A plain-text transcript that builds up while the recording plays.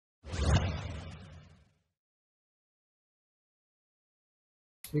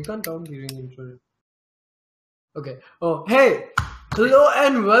We can't talk during intro. Okay. Oh, hey! Hello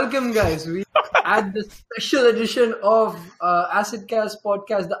and welcome, guys. We at the special edition of AcidCast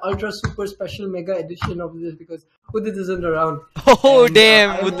podcast, the ultra super special mega edition of this because Udit isn't around. Oh And, damn!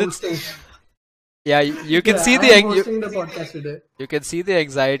 I am With hosting. yeah, you can Yeah, see I the am hosting the podcast today. you can see the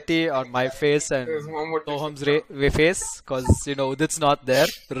anxiety on my face and Soham's face because Udit's not there.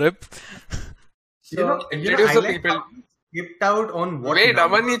 Rip. So, Introduce the people. Skipped out on what? Wait, now?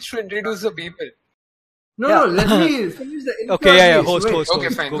 Aman needs to introduce the people. no, let me finish the intro. Okay, yeah, at least. host. Wait. Okay,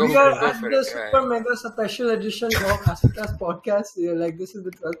 fine. Go Go We for are it, go at for the it. super mega special edition of AcidCast podcast. Yeah, like this is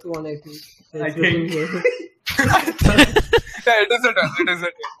the 12th one, I think. I It's written think. here. Yeah, it is a turn. It is a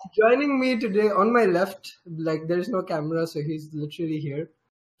turn. Joining me today on my left, like there is no camera, so he's literally here.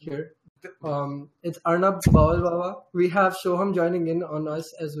 It's Arnab Bawal Baba. We have Soham joining in on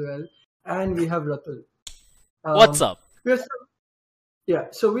us as well, and we have Ratul. What's up? We have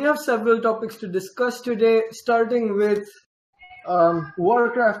so we have several topics to discuss today, starting with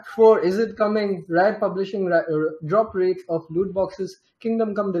Warcraft 4. Is it coming? Riot Publishing drop rate of loot boxes.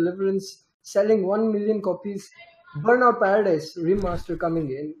 Kingdom Come Deliverance selling 1 million copies. Burnout Paradise remaster coming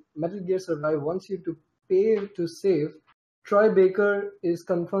in. Metal Gear Survive wants you to pay to save. Troy Baker is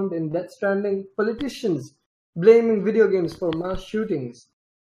confirmed in Death Stranding. Politicians blaming video games for mass shootings.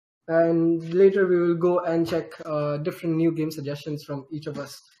 And later we will go and check different new game suggestions from each of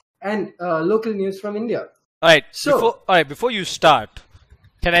us. And local news from India. Alright, So- before you start,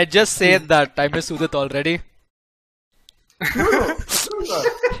 can I just say that I miss Udit already?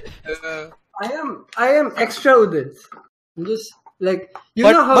 I am extra Udit. I'm just like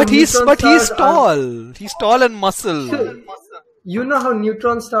know how But he's neutron stars are- tall. He's tall and muscle. You know how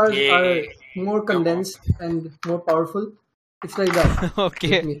neutron stars Yeah. are more condensed and more powerful? It's like that.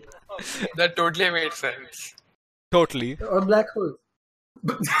 Okay, with me. That totally made sense. totally. Or black holes.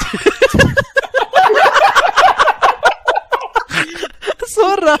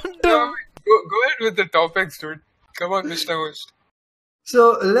 So random. Go ahead with the topics, dude. Come on, Mr. Host.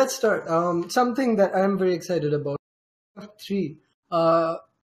 So let's start. Something that I'm very excited about. 3.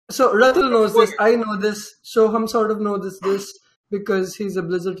 So Ratul knows this. I know this. Soham sort of knows this because he's a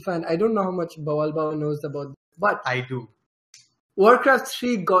Blizzard fan. I don't know how much Bawal Baba knows about this. But I do. Warcraft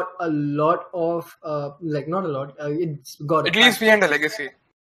 3 got a lot of not a lot. It's got It a leaves patch. behind a legacy.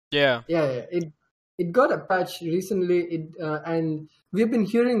 Yeah. Yeah. It got a patch recently. And we've been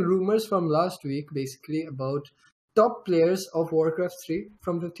hearing rumors from last week, basically, about top players of Warcraft 3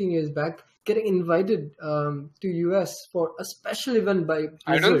 from 15 years back getting invited to US for a special event by Blizzard.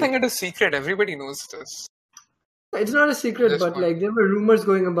 I don't think it is secret. Everybody knows this. It's not a secret, This but one. like there were rumors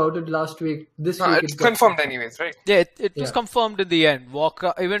going about it last week. This No, week it's it got confirmed anyways, right? Yeah, it was Yeah. confirmed in the end.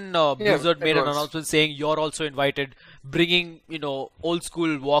 Even Blizzard it made an was. announcement saying you're also invited, bringing old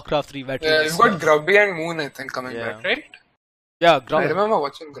school Warcraft 3 Yeah, veterans. you've got Grubby and Moon, I think, coming Yeah. back, right? Yeah, I Grub. remember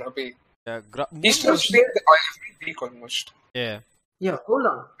watching Grubby. Yeah, He's still playing every week almost. yeah. Yeah, hold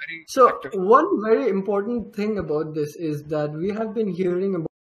on. Very So active. one very important thing about this is that we have been hearing about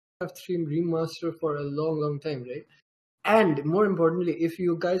Warcraft 3 remaster for a long time, right? And more importantly, if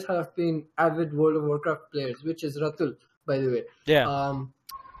you guys have been avid World of Warcraft players, which is Ratul, by the way, Yeah.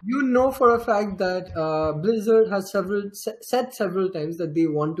 you know for a fact that Blizzard has said several times that they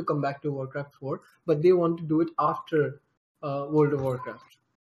want to come back to Warcraft 4, but they want to do it after World of Warcraft.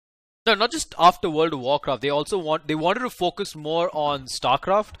 No, not just after World of Warcraft. They wanted to focus more on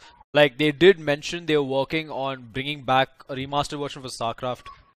StarCraft. Like they did mention they were working on bringing back a remastered version for StarCraft.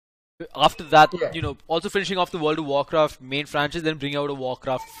 After that, Yeah. also finishing off the World of Warcraft main franchise, then bring out a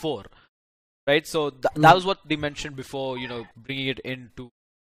Warcraft 4. Right? So that was what they mentioned before, bringing it into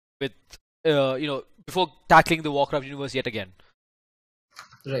with before tackling the Warcraft universe yet again.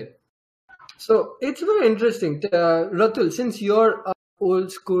 Right. So it's very interesting. Ratul, since you're an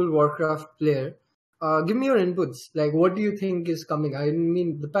old school Warcraft player, give me your inputs. Like, what do you think is coming? I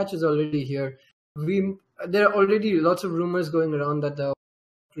mean, the patch is already here. There are already lots of rumors going around that the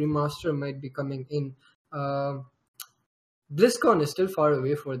remaster might be coming in. BlizzCon is still far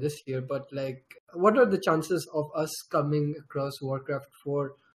away for this year, but like, what are the chances of us coming across Warcraft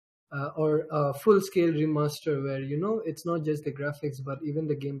 4 or a full-scale remaster where it's not just the graphics but even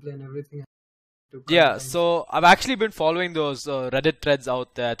the gameplay and everything? Yeah, so I've actually been following those Reddit threads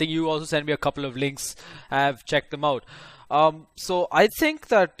out there. I think you also sent me a couple of links. I've checked them out. So I think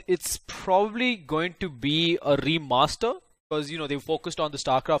that it's probably going to be a remaster because they focused on the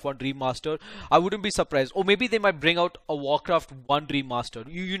StarCraft 1 remaster. I wouldn't be surprised. Or maybe they might bring out a Warcraft 1 remaster.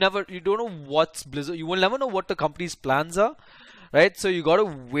 You don't know what's Blizzard. You will never know what the company's plans are, right? So you gotta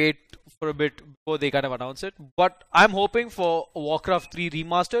wait for a bit before they kind of announce it. But I'm hoping for Warcraft 3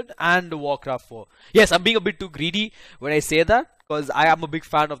 remastered and Warcraft 4. Yes, I'm being a bit too greedy when I say that, because I am a big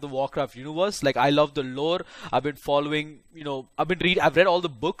fan of the Warcraft universe. Like, I love the lore. I've been following, I've read all the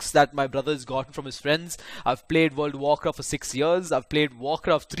books that my brother has gotten from his friends. I've played World of Warcraft for 6 years. I've played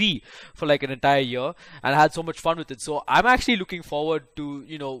Warcraft 3 for like an entire year, and I had so much fun with it. So I'm actually looking forward to,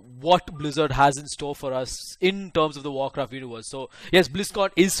 what Blizzard has in store for us in terms of the Warcraft universe. So yes,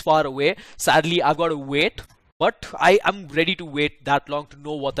 BlizzCon is far away. Sadly, I've got to wait, but I am ready to wait that long to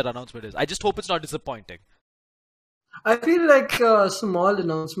know what that announcement is. I just hope it's not disappointing. I feel like a small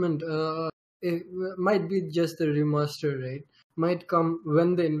announcement it might be just the remaster, right? Might come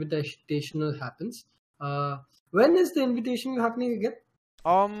when the invitational happens. When is the invitational happening again?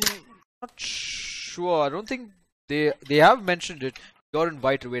 Not sure. I don't think they have mentioned it. You're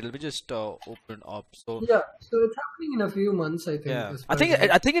invited. Wait, let me just open up. So yeah, so it's happening in a few months, I think. Yeah,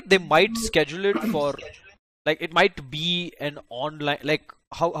 I think they might schedule it for, like, it might be an online, like,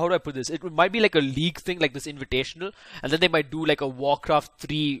 how do I put this? It might be like a league thing, like this invitational, and then they might do like a Warcraft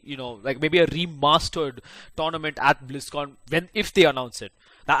 3, like maybe a remastered tournament at BlizzCon if they announce it.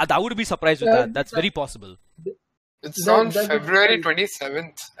 I would be surprised with that. That's very possible. It's on February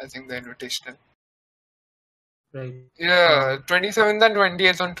 27th, I think, the invitational. Right. Yeah, 27th and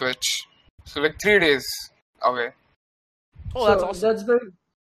 28th on Twitch. So like 3 days away. Oh, that's awesome. That's very.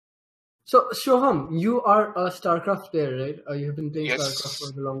 So, Shoham, you are a StarCraft player, right? You have been playing StarCraft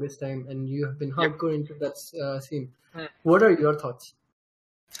for the longest time, and you have been hardcore into that scene. What are your thoughts?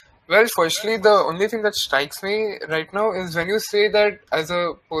 Well, firstly, the only thing that strikes me right now is when you say that as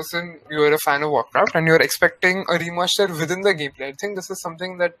a person, you're a fan of Warcraft and you're expecting a remaster within the gameplay. I think this is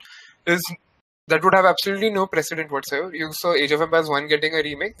something that would have absolutely no precedent whatsoever. You saw Age of Empires 1 getting a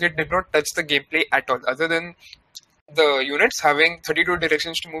remake. They did not touch the gameplay at all, other than the units having 32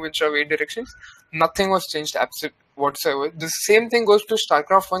 directions to move instead of 8 directions. Nothing was changed whatsoever. The same thing goes to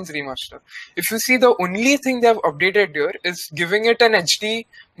StarCraft 1's remaster. If you see, the only thing they have updated here is giving it an HD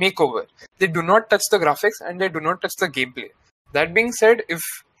makeover. They do not touch the graphics and they do not touch the gameplay. That being said, if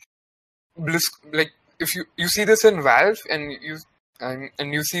you see this in Valve and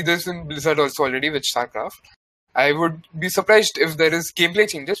you see this in Blizzard also already with StarCraft, I would be surprised if there is gameplay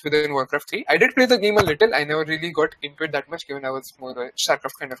changes within Warcraft 3. I did play the game a little. I never really got into it that much, given I was more a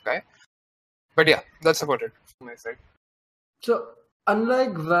StarCraft kind of guy. But yeah, that's about it from my side. So,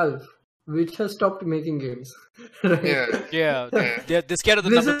 unlike Valve, which has stopped making games, right? Yeah. They're scared of the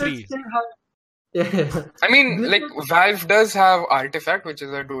number 3. Yeah. I mean, like, Valve does have Artifact, which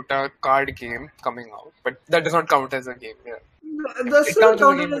is a Dota card game coming out, but that does not count as a game. Yeah. That's not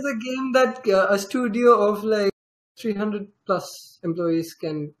counted as a game that a studio of like 300 plus employees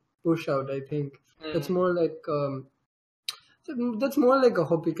can push out. I think that's more like a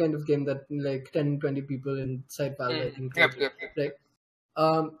hobby kind of game that like 10-20 people inside Valve. I think. Yep. Right.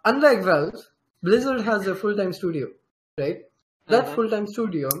 Unlike Valve, Blizzard has a full-time studio, right? That full-time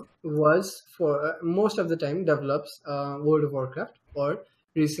studio was for most of the time develops World of Warcraft, or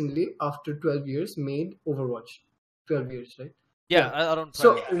recently after 12 years made Overwatch. 12 years, right? Yeah. Around.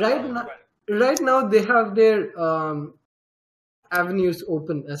 So right now they have their avenues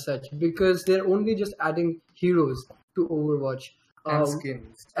open as such, because they're only just adding heroes to Overwatch and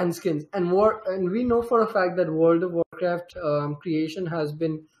skins and we know for a fact that World of Warcraft creation has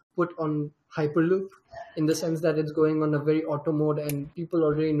been put on Hyperloop, in the sense that it's going on a very auto mode, and people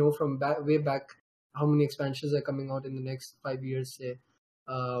already know from way back how many expansions are coming out in the next 5 years, say,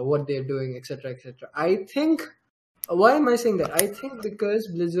 what they're doing, etc. I think. Why am I saying that? I think because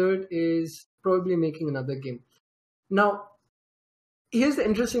Blizzard is probably making another game. Now, here's the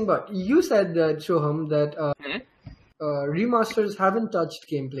interesting part. You said that, Shoham, that remasters haven't touched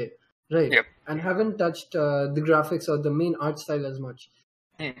gameplay, right? Yep. And haven't touched the graphics or the main art style as much.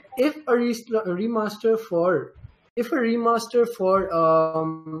 If a remaster for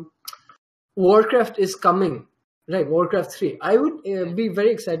Warcraft is coming, right, Warcraft 3, I would be very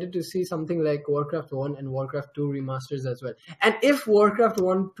excited to see something like Warcraft 1 and Warcraft 2 remasters as well. And if Warcraft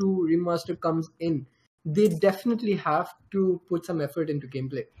 1-2 remaster comes in, they definitely have to put some effort into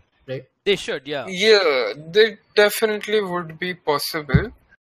gameplay, right? They should, yeah. Yeah, they definitely would be possible.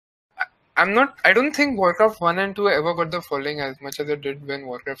 I don't think Warcraft 1 and 2 ever got the following as much as it did when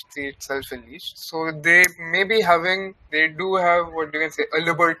Warcraft 3 itself released. So they do have, what you can say, a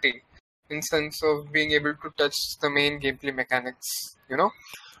liberty in sense of being able to touch the main gameplay mechanics, Yeah.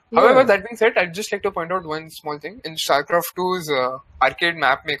 However, that being said, I'd just like to point out one small thing. In StarCraft 2's arcade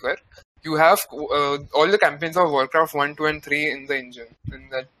map maker, you have all the campaigns of Warcraft 1, 2, and 3 in the engine, in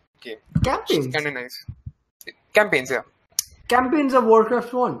that game. Campaigns? It's kind of nice. Campaigns, yeah. Campaigns of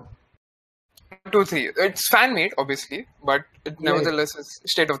Warcraft 1? 2, 3. It's fan made, obviously, but it nevertheless is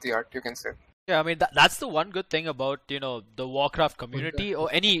state of the art, you can say. Yeah, I mean that's the one good thing about the Warcraft community or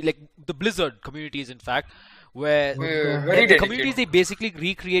any like the Blizzard communities, in fact, where Very the communities dedicated. they basically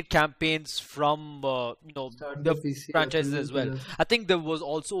recreate campaigns from Start the the PC franchises as well. I think there was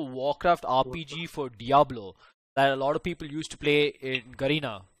also a Warcraft RPG for Diablo that a lot of people used to play in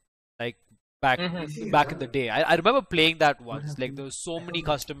Garena, like back in the day. I remember playing that once. Like there was so many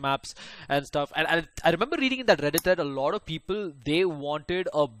custom maps and stuff. And I remember reading in that Reddit thread a lot of people they wanted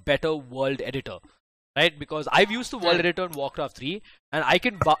a better world editor. Right, because I've used the world editor in Warcraft 3, and I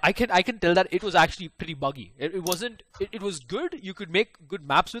can tell that it was actually pretty buggy. It wasn't. It was good. You could make good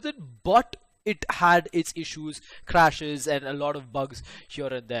maps with it, but it had its issues, crashes, and a lot of bugs here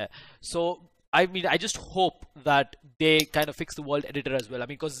and there. So I mean, I just hope that they kind of fix the world editor as well. I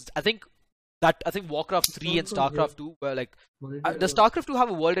mean, because I think Warcraft 3 and StarCraft 2 were like. Does StarCraft 2 have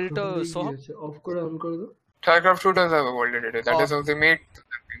a world editor? So. StarCraft 2 does have a world editor. That is how they made the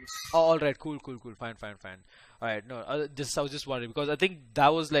campaigns. Oh, all right, cool, fine. All right, no, I was just wondering because I think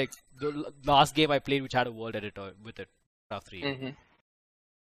that was like the last game I played which had a world editor with it, Warcraft 3.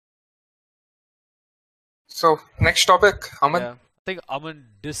 So next topic, Aman. Yeah, I think Aman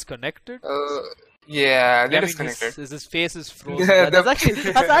disconnected. Yeah, they I mean, disconnected. his face is frozen. Yeah, that's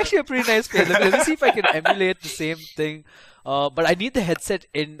actually a pretty nice face. Let me see if I can emulate the same thing. But I need the headset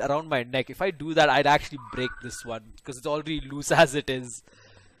in around my neck. If I do that, I'd actually break this one because it's already loose as it is.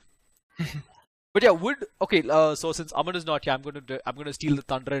 But yeah, so since Aman is not here, I'm gonna steal the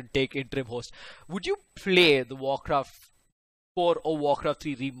thunder and take interim host. Would you play the Warcraft 4 or Warcraft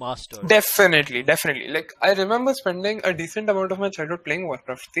 3 remastered? Definitely. Like, I remember spending a decent amount of my childhood playing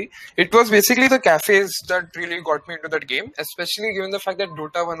Warcraft 3. It was basically the cafes that really got me into that game, especially given the fact that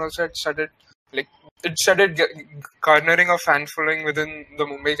Dota 1 also had started garnering a fan following within the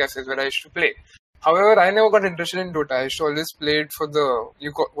Mumbai cafes where I used to play. However, I never got interested in Dota. I used to always play it for the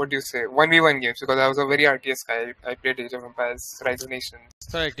 1v1 games because I was a very RTS guy. I played Age of Empires, Rise of Nations.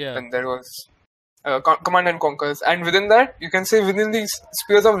 Correct, yeah. And there was Command and Conquers, and within that, you can say within these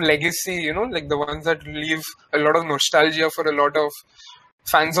spheres of legacy, like the ones that leave a lot of nostalgia for a lot of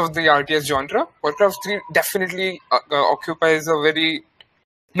fans of the RTS genre, Warcraft 3 definitely occupies a very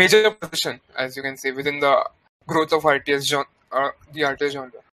major position, as you can say, within the growth of RTS the RTS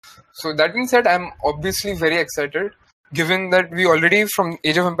genre. So that being said, I'm obviously very excited, given that we already from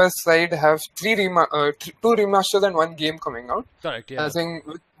Age of Empires side have two remasters and one game coming out. Correct, yeah. I think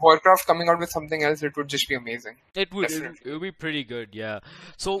with Warcraft coming out with something else, it would just be amazing. It would be pretty good, yeah.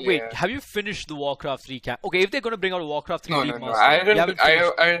 So wait, have you finished the Warcraft 3 Okay, if they're gonna bring out a Warcraft 3 remaster, no.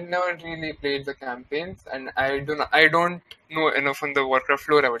 I never really played the campaigns, and I don't know enough on the Warcraft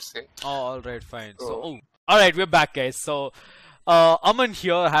lore, I would say. Oh, all right, fine. So all right, we're back, guys. So Aman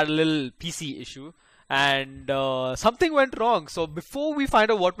here had a little PC issue. And something went wrong. So before we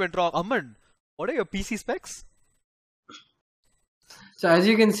find out what went wrong, Aman, what are your PC specs? So as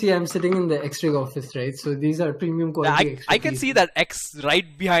you can see, I'm sitting in the X-Rig office, right? So these are premium quality. I can see that X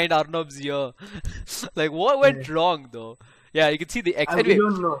right behind Arnab's ear. Like what went wrong though? Yeah, you can see the X. Anyway, I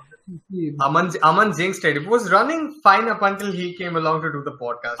don't know. Aman jinxed it. It was running fine up until he came along to do the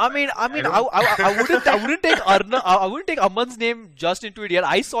podcast. I wouldn't take Aman's name just into it yet.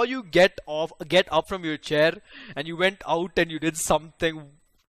 I saw you get up from your chair and you went out and you did something.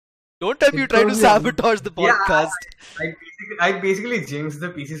 Don't tell me you tried to sabotage the podcast. Yeah, I basically jinxed the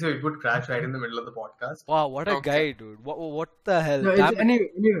PC so it would crash right in the middle of the podcast. Wow, what a guy, dude. What the hell? No, anyway,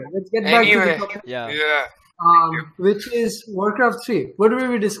 let's get back to the topic. Yeah. Which is Warcraft 3. What were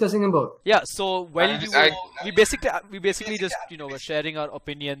we discussing about? Yeah, so we basically just were sharing our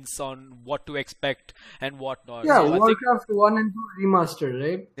opinions on what to expect and what not. Yeah, so Warcraft 1 and 2 remastered,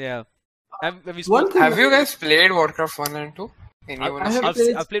 right? Yeah. Have you guys played Warcraft 1 and 2?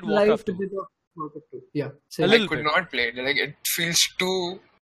 I've played Warcraft 2. Yeah, I could not play it. Like it feels too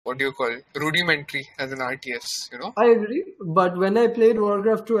rudimentary as an RTS, I agree, but when I played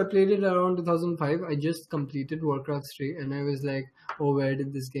Warcraft 2, I played it around 2005. I just completed Warcraft 3 and I was like, oh, where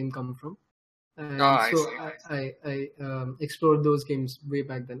did this game come from? And I explored those games way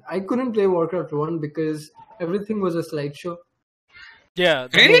back then. I couldn't play Warcraft 1 because everything was a slideshow. Yeah.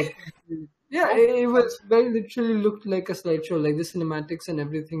 Really? Yeah, it was very literally looked like a slideshow. Like the cinematics and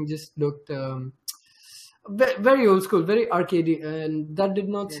everything just looked very old school, very arcadey, and that did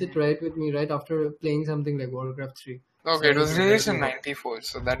not sit right with me right after playing something like Warcraft 3. Okay, it was released in 94,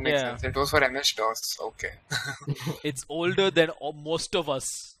 so that makes sense. It was for MS-DOS, okay. It's older than most of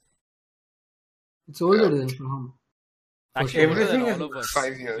us. It's older than Shaham. Actually, everything is all of us,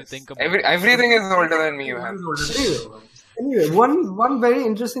 5 years. Think about everything is older than me, man. Anyway, one very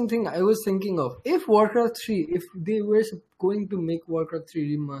interesting thing I was thinking of, if Warcraft 3, if they were going to make Warcraft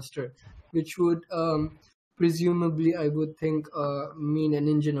 3 remaster, which would presumably, I would think, mean an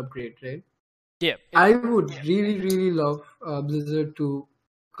engine upgrade, right? Yeah. I would really love Blizzard to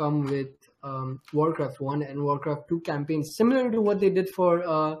come with Warcraft 1 and Warcraft 2 campaigns, similar to what they did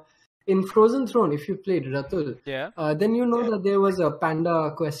for in Frozen Throne. If you played Ratul, Yeah. then you know that there was a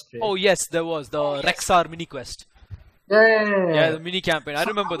panda quest, right? Oh yes, there was the Rexar mini quest. Yeah. Yeah, the mini campaign. I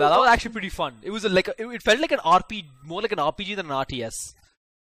remember that. That was actually pretty fun. It was it felt like an RPG, more like an RPG than an RTS.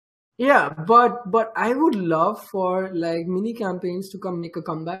 Yeah, but I would love for like mini campaigns to come make a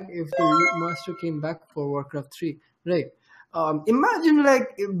comeback if the remaster came back for Warcraft 3, right? Imagine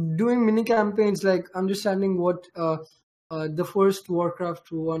like doing mini campaigns, like understanding what the first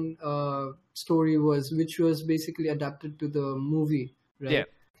Warcraft 1 story was, which was basically adapted to the movie, right? Yeah.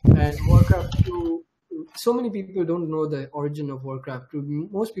 And Warcraft 2, so many people don't know the origin of Warcraft 2.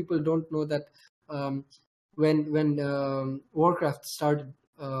 Most people don't know that when Warcraft started,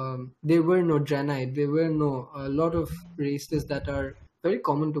 there were no Draenei. There were a lot of races that are very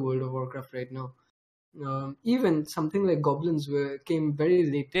common to World of Warcraft right now. Even something like goblins came very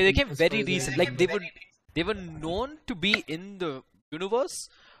late. They came as very far as I recent. Like remember. they were known to be in the universe,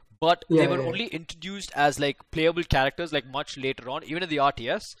 but Yeah, they were yeah. only introduced as like playable characters like much later on, even in the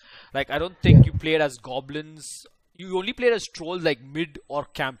RTS. Like I don't think you played as goblins. You only played as trolls like mid or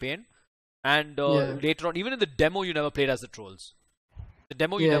campaign, and Yeah. later on, even in the demo, you never played as the trolls. The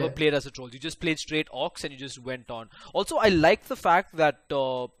demo you Yeah. never played as a troll. You just played straight orcs and you just went on. Also, I like the fact that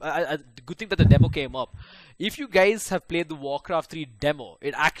the good thing that the demo came up. If you guys have played the Warcraft 3 demo,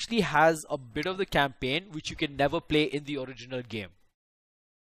 it actually has a bit of the campaign which you can never play in the original game.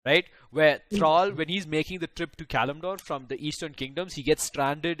 Right? Where Thrall, when he's making the trip to Kalimdor from the Eastern Kingdoms, he gets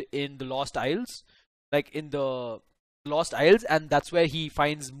stranded in the Lost Isles. Like in the Lost Isles, and that's where he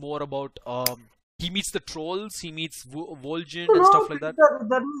finds more about he meets the trolls, he meets Vol'jin and stuff like that.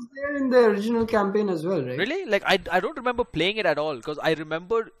 That was there in the original campaign as well, right? Really? Like I don't remember playing it at all, because I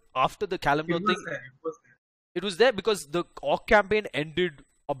remember after the Kalimdor It thing, was there. It was there. it was there because the Orc campaign ended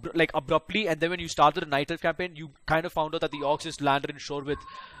abruptly, and then when you started the Night Elf campaign, you kind of found out that the Orcs just landed in shore with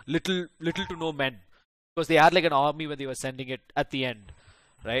little to no men, because they had like an army when they were sending it at the end,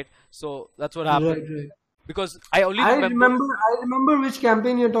 right? So that's what happened. Right. Because I only I remember. remember which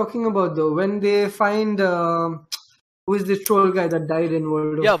campaign you're talking about, though. When they find who is this troll guy that died in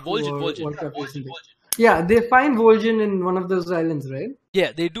World of Yeah, Vol'jin. Warcraft recently. Yeah, they find Vol'jin in one of those islands, right?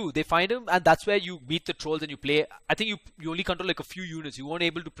 Yeah, they do. They find him, and that's where you meet the trolls and you play. I think you only control like a few units. You weren't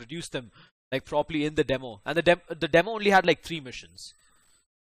able to produce them like properly in the demo, and the demo only had like 3 missions.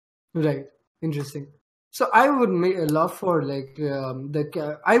 Right. Interesting. So I would love for like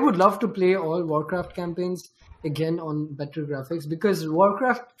I would love to play all Warcraft campaigns again on better graphics, because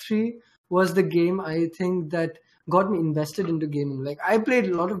Warcraft 3 was the game I think that got me invested into gaming. Like I played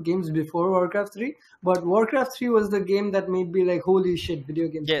a lot of games before Warcraft 3, but Warcraft 3 was the game that made me like, holy shit, video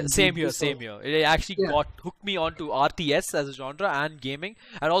games. Yeah, can same beat here, this same out. here. It actually Yeah. hooked me onto RTS as a genre and gaming,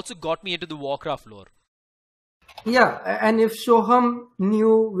 and also got me into the Warcraft lore. Yeah, and if Soham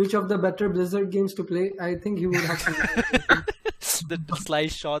knew which of the better Blizzard games to play, I think he would have to. the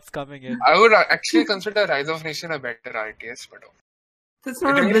slice shots coming in. I would actually consider Rise of Nation a better RTS, but That's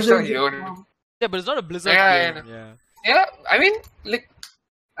not a It is Blizzard a game. hero. Yeah, but it's not a Blizzard Yeah, game. Yeah. yeah, I mean, like,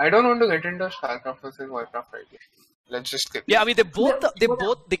 I don't want to get into StarCraft versus Warcraft right now. Let's just skip. Yeah, I mean they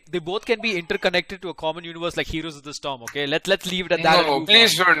Yeah, both can be interconnected to a common universe like Heroes of the Storm. Okay, let's leave it at that. and No, move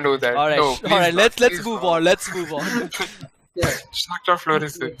please on. don't do that. All right, No, all please right. don't. Let's Please move don't. on. Let's move on. Yeah. StarCraft lore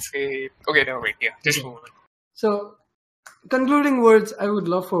is insane. Okay, no, wait, yeah, just move on. So, concluding words, I would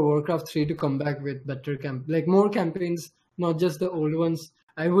love for Warcraft 3 to come back with better like more campaigns, not just the old ones.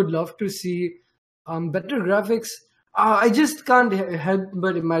 I would love to see better graphics. I just can't help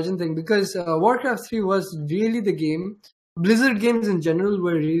but imagine things, because Warcraft 3 was really the game. Blizzard games in general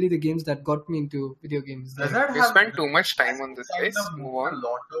were really the games that got me into video games. Does Like, that We have spent too much time on this, kind guys. of Move a on.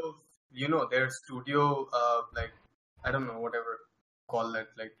 lot of their studio like I don't know, whatever call it,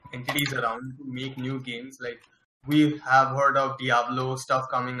 like entities around to make new games. Like we have heard of Diablo stuff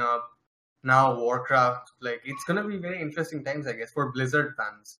coming up now, Warcraft. Like it's gonna be very interesting times, I guess, for Blizzard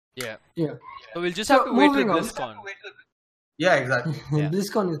fans. Yeah. yeah. So we'll just So, have to wait till moving on. BlizzCon. Yeah, exactly. Yeah.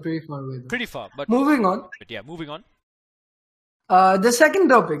 BlizzCon is pretty far away, though. Pretty far, but Moving on. moving on. The second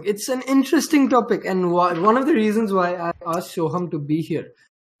topic, it's an interesting topic, and one of the reasons why I asked Shoham to be here.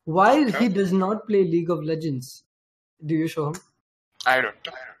 While he does not play League of Legends, do you, Shoham? I don't.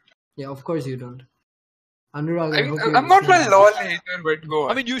 Yeah, of course you don't. Anurag, I I mean, hope you I'm not a understand. LoL hater, but go I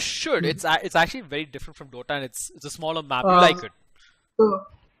on. mean, you should. It's actually very different from Dota, and it's a smaller map. You Um, like it. So,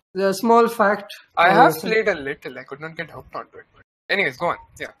 the small fact. I have so- played a little. I could not get hooked onto it. But anyways, go on.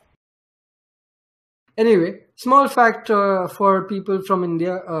 Yeah. Anyway, small fact for people from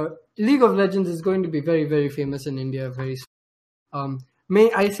India: League of Legends is going to be very, very famous in India very soon.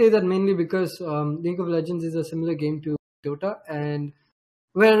 I say that mainly because League of Legends is a similar game to Dota, and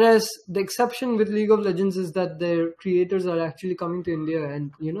whereas the exception with League of Legends is that their creators are actually coming to India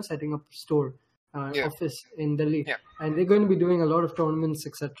and setting up store Yeah. office in Delhi, Yeah. and they're going to be doing a lot of tournaments,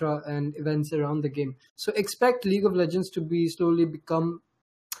 etc., and events around the game. So expect League of Legends to be slowly become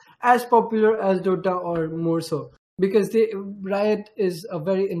as popular as Dota or more so, because Riot is a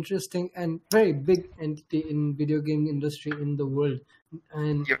very interesting and very big entity in video game industry in the world,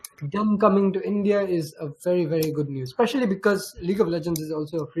 and Yep. them coming to India is a very, very good news, especially because League of Legends is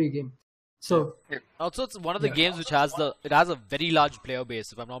also a free game. So Also, it's one of the games which has a very large player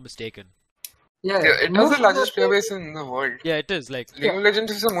base, if I'm not mistaken. yeah, Yeah, it has most the of largest player base in the world. Yeah, it is. Like, League of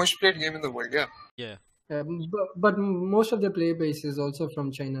Legends is the most played game in the world. Yeah. yeah. but most of the player base is also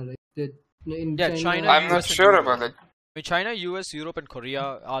from China, right? In Yeah, China, I'm US not and sure Europe. about it. I mean, China, US, Europe, and Korea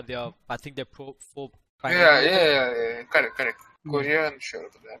are their. I think they're four. Yeah. Correct. Korea, I'm sure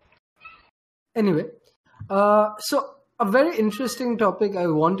about that. Anyway, so a very interesting topic I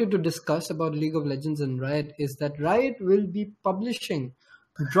wanted to discuss about League of Legends and Riot is that Riot will be publishing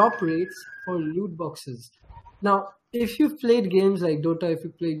drop rates for loot boxes. Now, if you've played games like Dota, if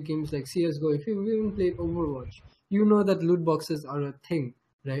you've played games like CSGO, if you've even played Overwatch, you know that loot boxes are a thing,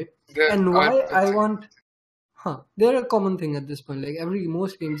 right? And why they're a common thing at this point. Like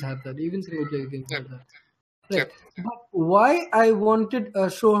most games have that, even single player games have that. Right. But why I wanted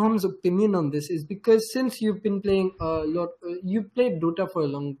Shoham's opinion on this is because since you've been playing a lot, you played Dota for a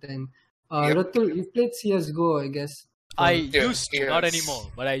long time. Ratul, you played CSGO, I guess. I Yeah, used to, not yes.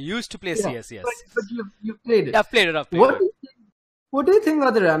 anymore, but I used to play Yeah, CS. Yes. But you played it. Yeah, I've played it. What do you think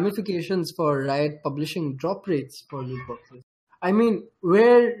are the ramifications for Riot publishing drop rates for loot boxes? I mean,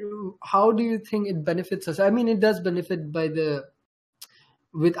 how do you think it benefits us? I mean, it does benefit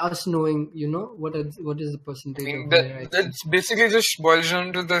with us knowing, what is the percentage I mean, of player that's basically just boils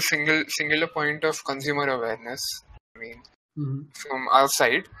down to the singular point of consumer awareness. I mean, from our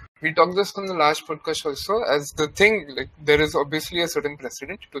side, we talked this on the last podcast also. As the thing, like there is obviously a certain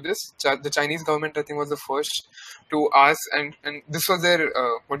precedent to this. The Chinese government, I think, was the first to ask, and this was their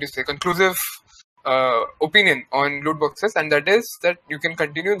conclusive opinion on loot boxes, and that is that you can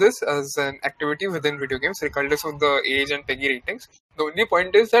continue this as an activity within video games regardless of the age and PEGI ratings. The only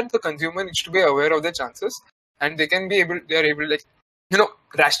point is that the consumer needs to be aware of the chances, and they are able like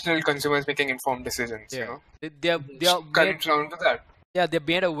rational consumers making informed decisions. Yeah. It They are comes down to that. Yeah, they're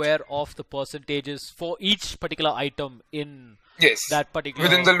made aware of the percentages for each particular item in Yes, that particular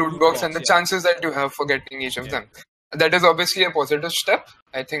within the loot box and the chances that you have for getting each of them. That is obviously a positive step.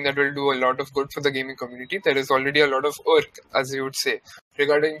 I think that will do a lot of good for the gaming community. There is already a lot of work, as you would say,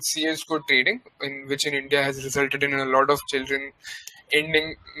 regarding CSGO trading, which in India has resulted in a lot of children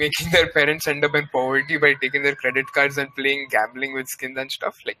making their parents end up in poverty by taking their credit cards and playing gambling with skins and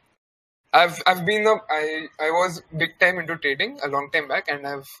stuff. Like, I was big time into trading a long time back, and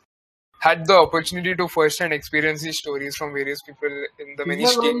I've had the opportunity to firsthand experience these stories from various people in the many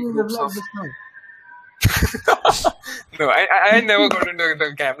Steam groups of. No, I never got into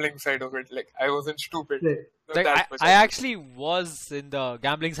the gambling side of it. Like, I wasn't stupid. Like, I actually was in the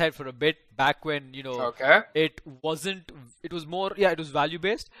gambling side for a bit back when it was more it was value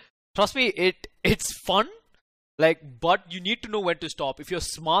based. Trust me, it's fun. Like, but you need to know when to stop. If you're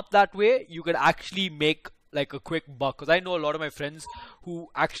smart that way, you can actually make like a quick buck. Because I know a lot of my friends who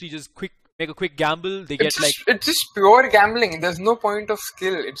actually just make a quick gamble. It's just pure gambling. There's no point of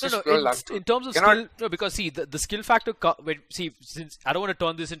skill. It's just pure luck. In terms of skill, no, because see the skill factor. Since I don't want to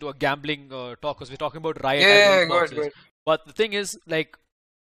turn this into a gambling talk, because we're talking about Riot. Yeah, good. But the thing is, like,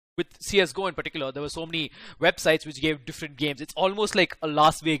 with CSGO in particular, there were so many websites which gave different games. It's almost like a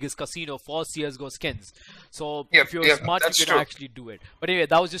Las Vegas casino for CSGO skins. So if you're smart, you can actually do it. But anyway,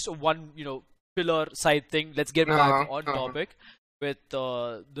 that was just one, pillar side thing. Let's get back on topic with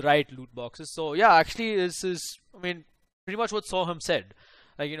the Riot loot boxes. So yeah, actually, this is, pretty much what Soham said.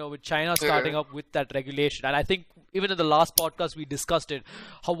 Like, with China starting up with that regulation, and I think even in the last podcast we discussed it.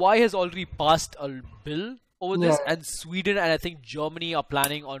 Hawaii has already passed a bill over this, and Sweden and I think Germany are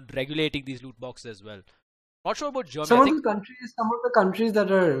planning on regulating these loot boxes as well. Not sure about Germany. Some of the countries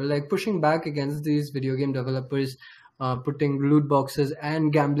that are like pushing back against these video game developers putting loot boxes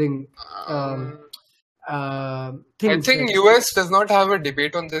and gambling things. I think US does not have a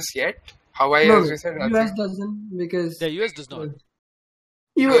debate on this yet. Hawaii, No, as we said. I US think. doesn't because The US does not.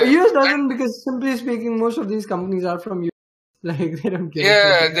 US doesn't because simply speaking, most of these companies are from US. Like they don't give a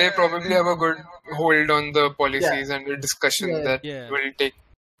Yeah, shit. they probably have a good hold on the policies and the discussion Yeah. that Yeah. will take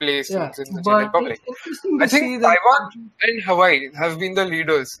place Yeah, in the general but public. it's interesting I to think see that Taiwan and Hawaii have been the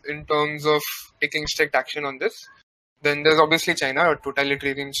leaders in terms of taking strict action on this. Then there's obviously China, a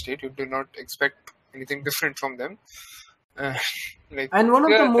totalitarian state. You do not expect anything different from them. And one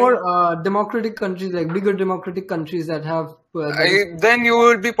of the more democratic countries, like bigger democratic countries that have then you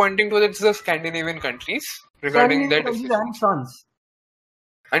will be pointing towards the Scandinavian countries regarding their countries decision. and France.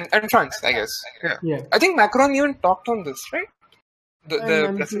 And France, I guess. Yeah. I think Macron even talked on this, right? The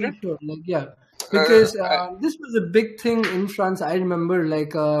I'm president. pretty sure. Because this was a big thing in France. I remember,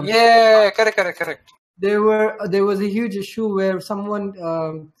 Correct. There was a huge issue where someone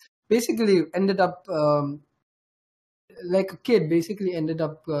basically ended up like a kid basically ended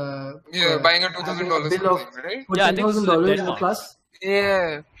up buying a $2,000 bill of something, right? $10,000 plus.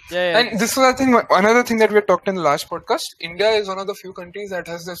 Yeah. And this was, I think, another thing that we talked in the last podcast. India is one of the few countries that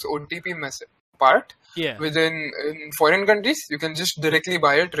has this OTP message part. Yeah. In foreign countries, you can just directly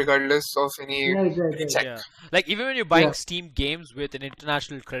buy it regardless of any check. Yeah. Like even when you're buying Steam games with an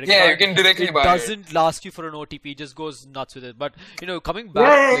international credit Yeah, card, you can directly buy it. It doesn't ask you for an OTP, it just goes nuts with it. But coming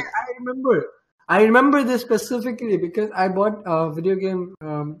back, I remember this specifically because I bought a video game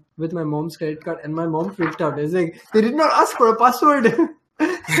with my mom's credit card and my mom freaked out. It's like, they did not ask for a password.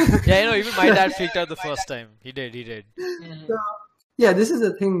 Yeah, even my dad freaked out the first time. He did. So, yeah, this is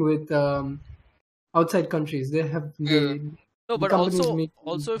a thing with outside countries. They have No, but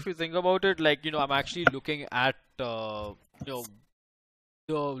also if you think about it, like I'm actually looking at the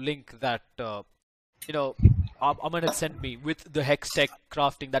link that Aman had sent me with the Hextech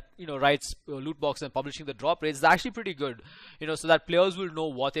crafting that writes loot box and publishing the drop rates. It's actually pretty good, so that players will know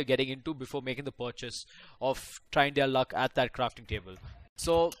what they're getting into before making the purchase of trying their luck at that crafting table.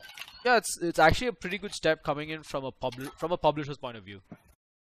 So yeah, it's actually a pretty good step coming in from a publisher's point of view.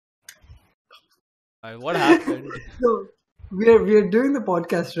 What happened? So we're doing the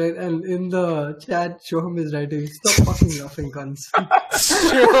podcast, right? And in the chat, Shoham is writing, "Stop fucking laughing, cunts."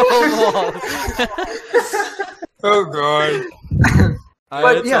 Oh god.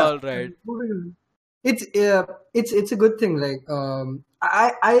 But it's all right. It's a good thing. Like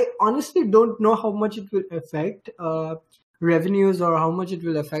I honestly don't know how much it will affect revenues or how much it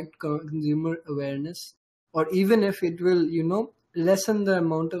will affect consumer awareness, or even if it will lessen the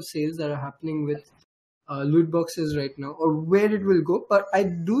amount of sales that are happening with loot boxes right now, or where it will go. But I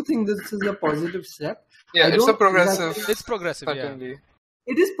do think this is a positive step. Yeah, it's a progressive. It's progressive. Certainly. Yeah.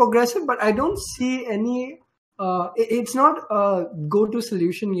 It is progressive, but I don't see any. It's not a go-to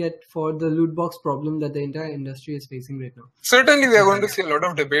solution yet for the loot box problem that the entire industry is facing right now. Certainly, we are going to see a lot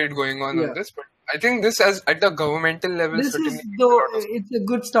of debate going on this, but I think this, as at the governmental level, it's a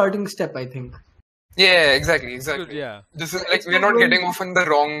good starting step, I think. Yeah, exactly. Good, yeah. This is like we're not getting off on the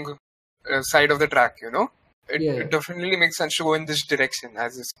wrong side of the track, It definitely makes sense to go in this direction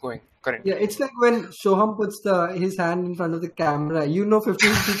as it's going currently. Yeah, it's like when Shoham puts his hand in front of the camera,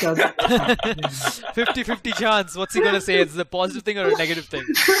 50-50 chance. 50-50 chance. What's he gonna say? It's a positive thing or a negative thing?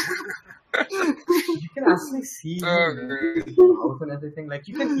 You can actually see mouth and everything. Like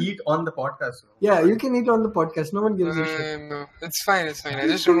you can eat on the podcast. Yeah, you can eat on the podcast. No one gives a shit. No, it's fine. I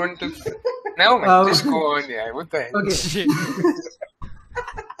just don't want to. No, just go on. Yeah, what the hell? Okay.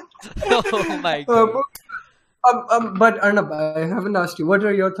 Oh my god. But Arnab, I haven't asked you. What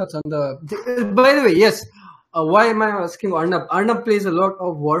are your thoughts on the? By the way, yes. Why am I asking Arnab? Arnab plays a lot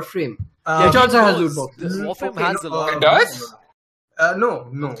of Warframe, which also has loot boxes. Warframe has a lot. It does? No.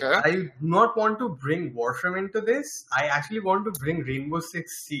 Okay. I do not want to bring Warframe into this. I actually want to bring Rainbow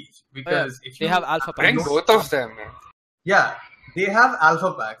Six Siege because if you they have alpha bring packs. both of them. Yeah, they have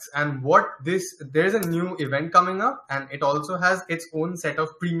alpha packs, and there's a new event coming up, and it also has its own set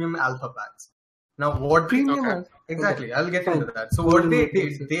of premium alpha packs. Now, what Premium? Exactly, I'll get into that. So, More what than they what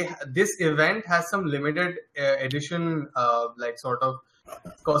did, this event has some limited edition, like sort of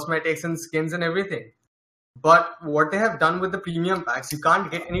cosmetics and skins and everything. But what they have done with the premium packs, you can't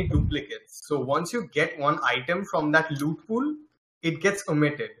get any duplicates. So once you get one item from that loot pool, it gets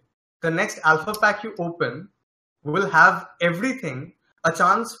omitted. The next alpha pack you open will have everything, a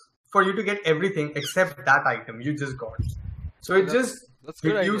chance for you to get everything except that item you just got. So it just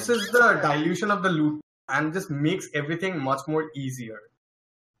reduces the dilution of the loot and just makes everything much more easier.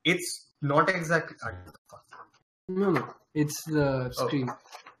 It's not exactly... No, it's the stream.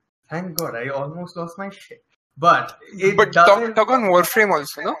 Thank God, I almost lost my shit. But talk on Warframe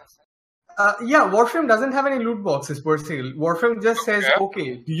also, no? Warframe doesn't have any loot boxes per se. Warframe just says,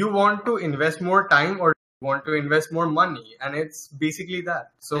 okay, do you want to invest more time or do you want to invest more money? And it's basically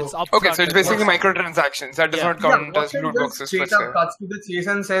that. So It's upfront Okay, so it's as basically well. microtransactions. That does Yeah. not count as Warframe loot just boxes per straight se. up cuts to the chase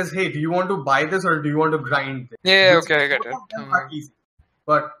and says, hey, do you want to buy this or do you want to grind this? Yeah, Which okay, I get both it. of them are easy.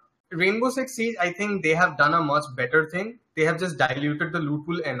 But Rainbow Six Siege, I think they have done a much better thing. They have just diluted the loot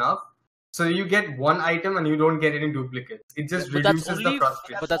pool enough. So you get one item and you don't get any duplicates. It just But that's reduces the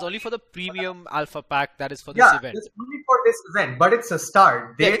frustration. only for the premium alpha pack that is for this Yeah, event. it's only for this event, but it's a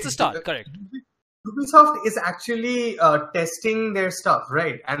start. Yeah, it's a start, correct. Ubisoft is actually testing their stuff,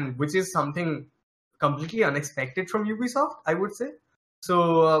 right? And which is something completely unexpected from Ubisoft, I would say.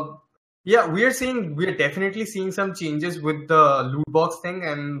 So we're definitely seeing some changes with the loot box thing,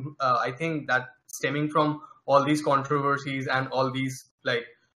 and I think that stemming from all these controversies and all these like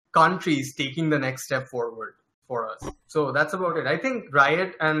countries taking the next step forward for us. So that's about it. I think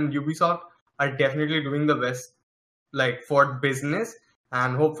Riot and Ubisoft are definitely doing the best like for business,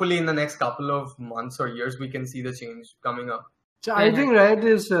 and hopefully in the next couple of months or years we can see the change coming up. So I think Riot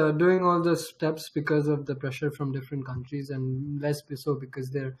is doing all the steps because of the pressure from different countries, and less so because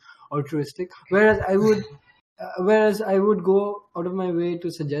they're altruistic. Whereas I would go out of my way to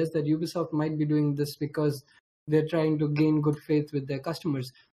suggest that Ubisoft might be doing this because they're trying to gain good faith with their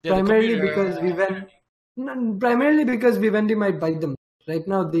customers. Yeah, the Primarily community. because Vivendi might bite them. Right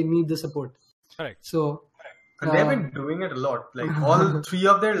now they need the support. Correct. So And they've been doing it a lot. Like all three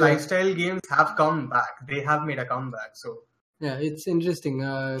of their lifestyle games have come back. They have made a comeback. So yeah, it's interesting.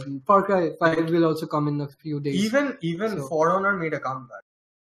 Far Cry 5 will also come in a few days. even So- For Honor made a comeback.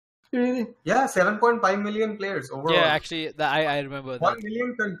 Really? Yeah, 7.5 million players overall. Yeah, actually, I remember 1 that.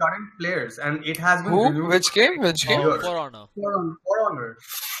 million concurrent players, and it has been Who? renewed Which game? Which game? Yours. For Honor. For Honor.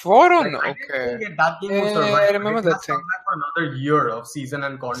 For Like, Honor. I didn't Okay. think that game would Yeah, survive. I but remember it that has thing. come back for another year of season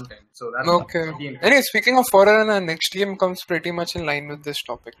and content. So that's Okay. pretty interesting. Anyway, speaking of For Honor, next game comes pretty much in line with this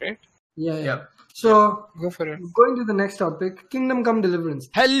topic, right? Yeah. Yeah. So Go for it. going to the next topic, Kingdom Come Deliverance.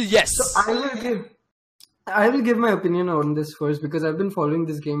 Hell yes. So I will give my opinion on this first because I've been following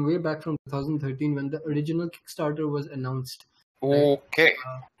this game way back from 2013 when the original Kickstarter was announced. Okay.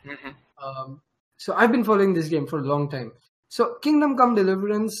 Mhm. So I've been following this game for a long time. So Kingdom Come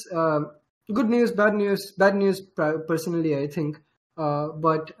Deliverance, good news, bad news. Bad news personally, I think.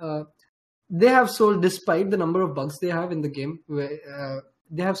 But they have sold, despite the number of bugs they have in the game,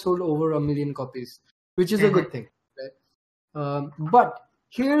 they have sold over 1 million copies, which is a good thing. Right? But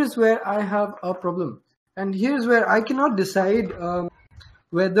here's where I have a problem. And here's where I cannot decide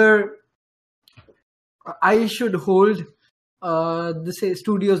whether I should hold the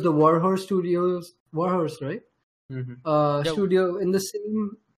studios, the Warhorse Studios, Warhorse, right? Mhm. Studio in the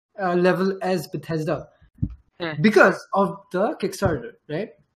same level as Bethesda because of the Kickstarter,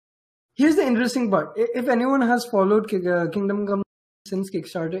 right? Here's the interesting part. If anyone has followed Kingdom Come since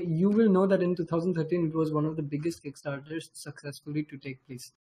Kickstarter, you will know that in 2013 it was one of the biggest Kickstarters successfully to take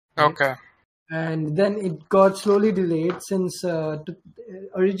place. Right? Okay. And then it got slowly delayed since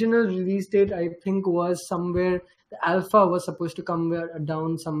original release date I think was somewhere, the alpha was supposed to come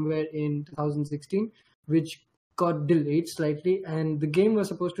down somewhere in 2016, which got delayed slightly, and the game was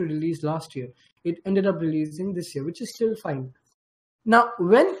supposed to release last year. It ended up releasing this year, which is still fine. Now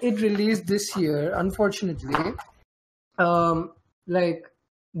when it released this year, unfortunately, like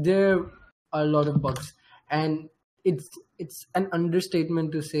there are a lot of bugs, and it's an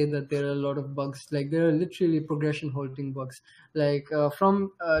understatement to say that there are a lot of bugs. Like there are literally progression halting bugs, like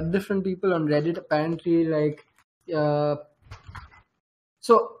from different people on Reddit apparently. Like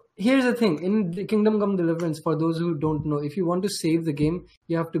so here's the thing, in the Kingdom Come Deliverance, for those who don't know, if you want to save the game,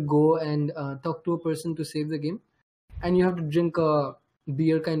 you have to go and talk to a person to save the game, and you have to drink a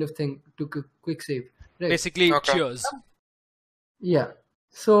beer kind of thing to quick save, right? Basically, Okay. cheers. Yeah.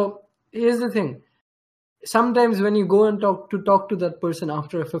 So here's the thing. Sometimes when you go and talk to that person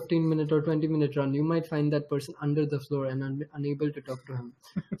after a 15-minute or 20-minute run, you might find that person under the floor and unable to talk to him.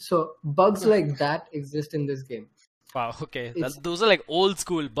 So bugs like that exist in this game. Wow. Okay. It's- Those are like old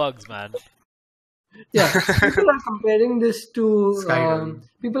school bugs, man. Yeah. People are comparing this to Skyrim.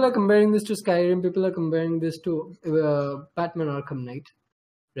 People are comparing this to Skyrim. People are comparing this to Batman Arkham Knight,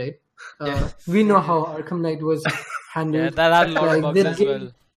 right? We know how Arkham Knight was handled. Yeah, that had a lot of Like, bugs that as game-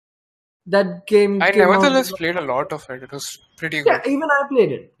 well. That game I came out- nevertheless played a lot of it. It was pretty Yeah, good. even I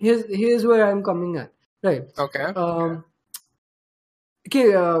played it. Here's where I'm coming at. Right. Okay.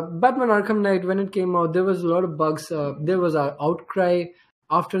 Batman Arkham Knight, when it came out, there was a lot of bugs. There was an outcry.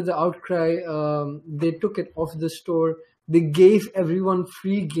 After the outcry, they took it off the store. They gave everyone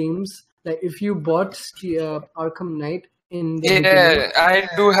free games. Like if you bought Arkham Knight, in the beginning. Yeah, I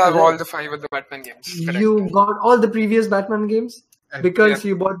do have all the 5 of the Batman games. Correct. You got all the previous Batman games because Yeah.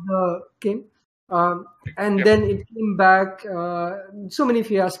 you bought the game. And Yeah. then it came back, so many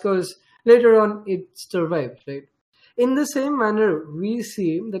fiascos. Later on, it survived, right? In the same manner, we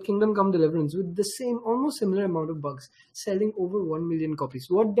see the Kingdom Come Deliverance with the same, almost similar amount of bugs, selling over 1 million copies.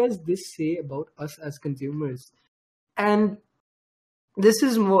 What does this say about us as consumers? And this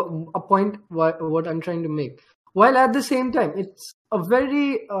is a point what I'm trying to make. While at the same time, it's a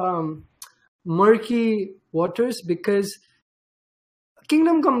very murky waters because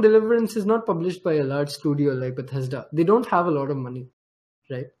Kingdom Come Deliverance is not published by a large studio like Bethesda. They don't have a lot of money,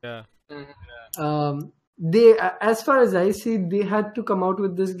 right? Yeah. They, as far as I see, they had to come out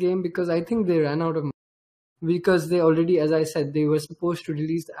with this game because I think they ran out of money. Because they already, as I said, they were supposed to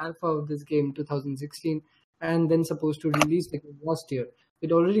release the alpha of this game in 2016 and then supposed to release the game last year.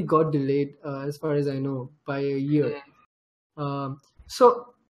 It already got delayed, as far as I know, by a year.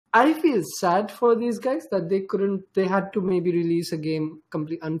 So I feel sad for these guys that they had to maybe release a game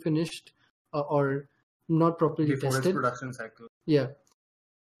completely unfinished or not properly Before its tested. production cycle. Yeah.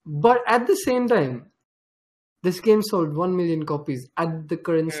 But at the same time, this game sold 1 million copies at the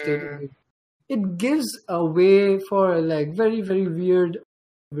current state of it. It gives a way for like very, very weird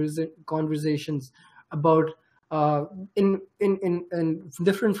conversations about in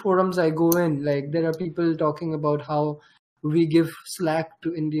different forums I go in. Like there are people talking about how we give slack to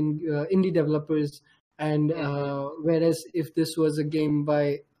indie developers, and whereas if this was a game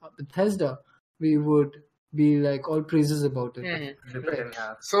by Bethesda, we would be like all praises about it. Rip it in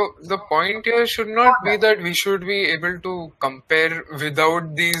half. So the point here should not be that we should be able to compare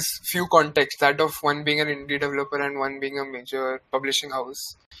without these few contexts, that of one being an indie developer and one being a major publishing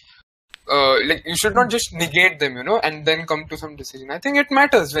house. Like you should not just negate them, and then come to some decision. I think it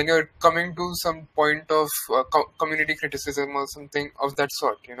matters when you're coming to some point of community criticism or something of that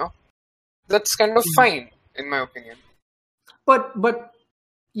sort. That's kind of fine, in my opinion. But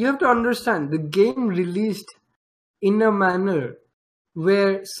you have to understand the game released in a manner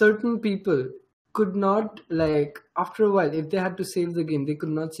where certain people could not, like after a while, if they had to save the game, they could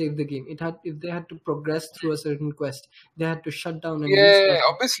not save the game. If they had to progress through a certain quest, they had to shut down and Yeah, restart.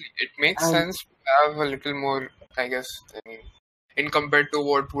 obviously, it makes And- sense to have a little more, I guess, in compared to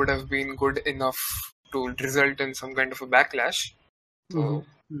what would have been good enough to result in some kind of a backlash. So,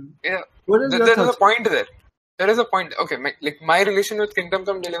 yeah, What is your there is a thoughts? point there. There is a point. Okay, my relation with Kingdom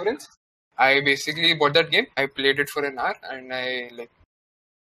Come Deliverance, I basically bought that game, I played it for an hour, and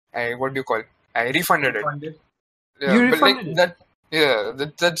what do you call? I refunded it. Funded. Yeah, You but like refunded it? that. Yeah,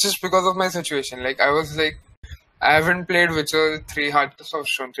 that's just because of my situation. Like I was like, I haven't played Witcher 3 Hearts of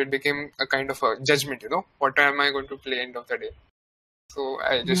Stone, so it became a kind of a judgment. What am I going to play end of the day? So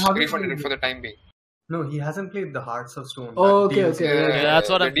I just haven't refunded played it for the time being. No, he hasn't played the Hearts of Stone. Oh, that okay, DLC. okay. Yeah, that's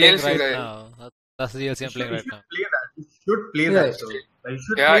what the I'm playing DLC right guy. now. That's the DLC I'm playing right now. Play that. You should play Yeah. that. So. You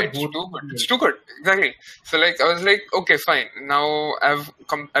should Yeah, play it's both too good. of It's them. too good. Exactly. So like I was like, okay, fine. Now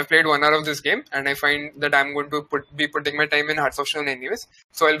I've played 1 hour of this game, and I find that I'm going to be putting my time in Hearts of Stone anyways.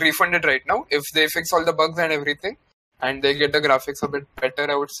 So I'll refund it right now. If they fix all the bugs and everything, and they get the graphics a bit better,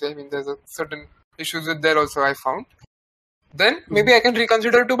 I would say. I mean, there's a certain issues with there also I found. Then maybe I can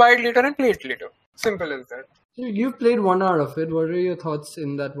reconsider to buy it later and play it later. Simple as that. So you've played 1 hour of it. What are your thoughts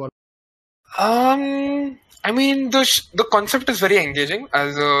in that one? I mean, the concept is very engaging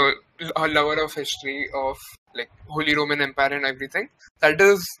as a lover of history of like Holy Roman Empire and everything. That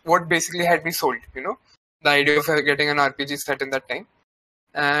is what basically had me sold, the idea of getting an RPG set in that time.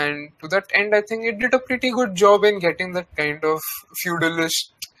 And to that end, I think it did a pretty good job in getting that kind of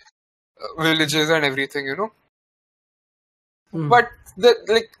feudalist villages and everything, But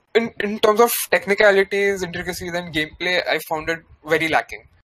in terms of technicalities, intricacies, and gameplay, I found it very lacking.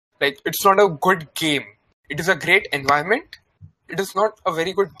 Like, it's not a good game. It is a great environment. It is not a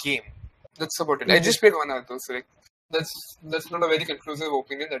very good game. That's about it. I just played 1 hour though, so like, that's not a very conclusive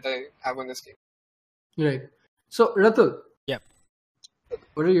opinion that I have on this game. Right. So Ratul, Yeah.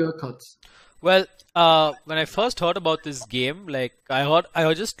 what are your thoughts? Well, when I first heard about this game, like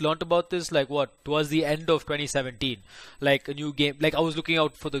I just learned about this towards the end of 2017, like a new game. Like I was looking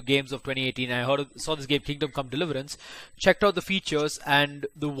out for the games of 2018. I saw this game, Kingdom Come Deliverance, checked out the features, and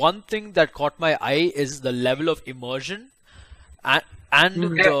the one thing that caught my eye is the level of immersion and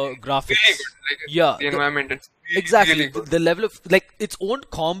the graphics. Really good. Like, Yeah, the environment. It's really, exactly really good. the level of like its own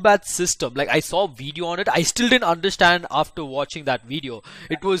combat system. Like I saw video on it, I still didn't understand after watching that video.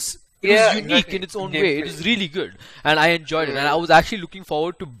 It was Yeah, unique exactly. in its own way. It Gameplay. was really good, and I enjoyed it. And I was actually looking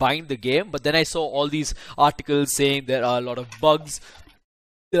forward to buying the game, but then I saw all these articles saying there are a lot of bugs,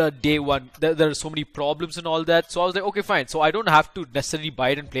 day one. There are so many problems and all that. So I was like, okay, fine. So I don't have to necessarily buy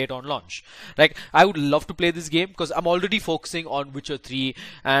it and play it on launch. Like, I would love to play this game because I'm already focusing on Witcher 3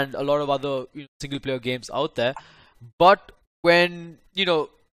 and a lot of other single player games out there. But when,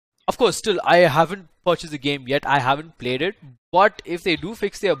 of course, still, I haven't purchased the game yet. I haven't played it. But if they do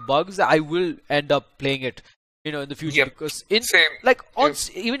fix their bugs, I will end up playing it, in the future. Yep. Because Same. like on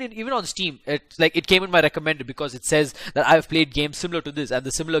Yep. even on Steam, it came in my recommended because it says that I've played games similar to this, and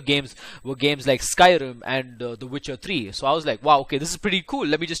the similar games were games like Skyrim and The Witcher 3. So I was like, wow, okay, this is pretty cool.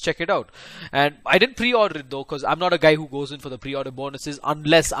 Let me just check it out. And I didn't pre-order it though, because I'm not a guy who goes in for the pre-order bonuses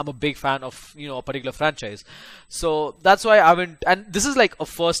unless I'm a big fan of a particular franchise. So that's why I went. And this is like the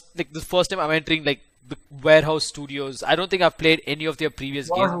first time I'm entering like the Warehouse Studios. I don't think I've played any of their previous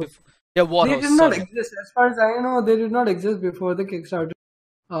games Warehouse. before. Yeah, They Warehouse. did not Sorry. exist. As far as I know, they did not exist before the Kickstarter.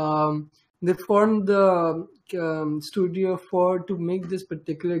 They formed the studio to make this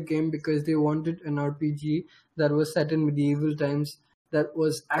particular game because they wanted an RPG that was set in medieval times, that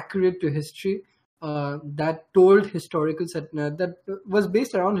was accurate to history, that told that was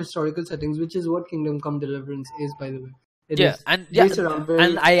based around historical settings, which is what Kingdom Come Deliverance is, by the way. It Yeah, is and based around very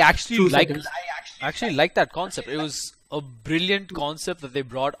and I actually true liked settings. that concept. It was a brilliant concept that they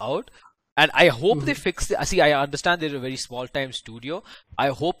brought out, and I hope they fix it. See, I understand they're a very small time studio. I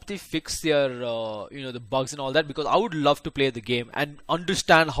hope they fix their the bugs and all that, because I would love to play the game and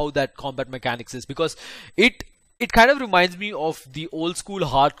understand how that combat mechanics is, because it kind of reminds me of the old school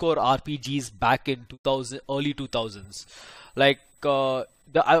hardcore RPGs back in early 2000s. Like I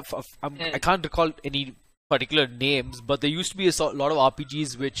can't recall any particular names, but there used to be a lot of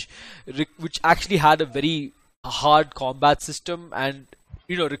RPGs which actually had a very hard combat system, and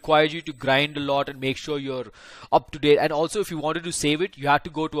required you to grind a lot and make sure you're up to date. And also, if you wanted to save it, you had to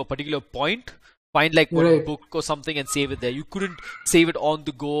go to a particular point, find like one Right. book or something, and save it there. You couldn't save it on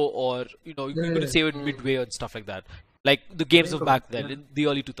the go, or you couldn't save it midway and stuff like that. Like the games of back then in the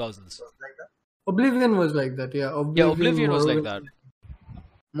early 2000s. Like that. Oblivion was like that, yeah. Yeah, Oblivion was like Morrowind. that.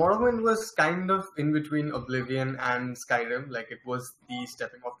 Morrowind was kind of in between Oblivion and Skyrim. Like, it was the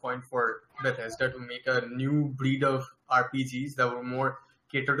stepping off point for Bethesda to make a new breed of RPGs that were more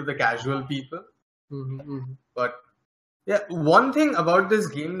catered to the casual people. But yeah, one thing about this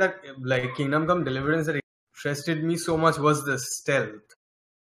game that, like, Kingdom Come Deliverance, that interested me so much was the stealth.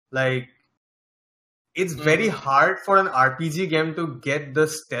 Like, it's very hard for an RPG game to get the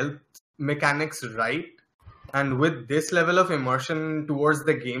stealth mechanics right. And with this level of immersion towards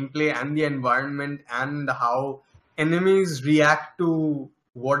the gameplay and the environment and how enemies react to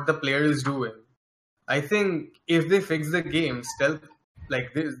what the player is doing, I think if they fix the game, stealth,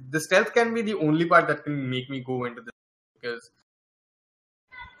 like the stealth can be the only part that can make me go into this, because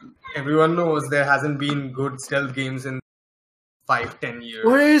everyone knows there hasn't been good stealth games in 5-10 years.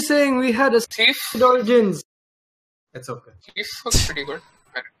 What are you saying? We had a Thief. Origins. It's okay. Thief was pretty good.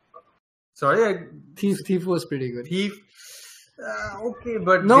 Sorry, Thief was pretty good. Thief. Okay,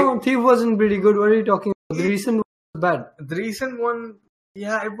 but No, Thief wasn't pretty good. What are you talking about? The recent one was bad. the recent one,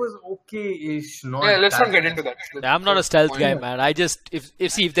 yeah, it was okay-ish. Not Yeah, let's that not get into that. Yeah, I'm not a stealth guy, Yeah. man. I just if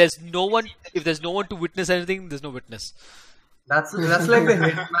there's no one to witness anything, there's no witness. That's like the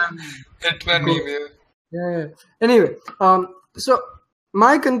Hitman. Hitman meme, yeah. Yeah. Anyway, so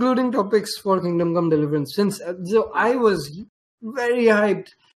my concluding topics for Kingdom Come Deliverance, since so I was very hyped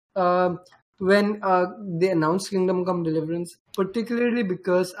when they announced Kingdom Come Deliverance, particularly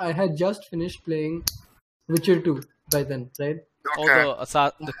because I had just finished playing Witcher 2 by then, right? All Okay.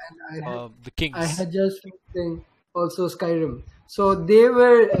 the kings. I had just finished playing also Skyrim. So they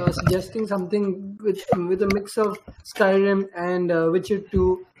were suggesting something with a mix of Skyrim and Witcher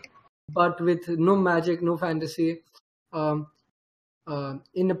 2, but with no magic, no fantasy,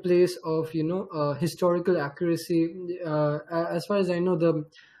 in a place of historical accuracy. As far as I know, the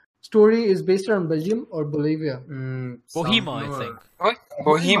story is based around Belgium or Bolivia. Bohemia, I think. What?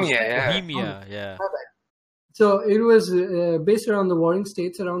 Bohemia, yeah. Bohemia, yeah. So it was based around the Warring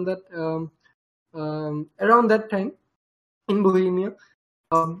States around that time in Bohemia.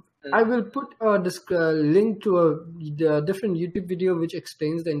 I will put a link to a different YouTube video which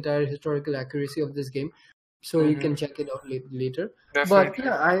explains the entire historical accuracy of this game, so you can check it out later. But Definitely.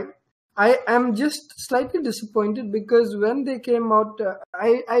 yeah, I am just slightly disappointed because when they came out,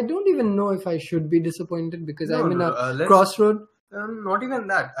 I don't even know if I should be disappointed because No, I'm in no, a let's- crossroad. Not even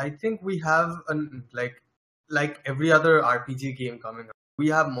that. I think we have like every other RPG game coming up. We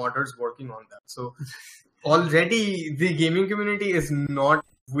have modders working on that. So already the gaming community is not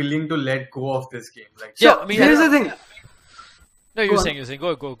willing to let go of this game. Like, Yeah, So I mean, here's the thing. No, Go on. you're saying.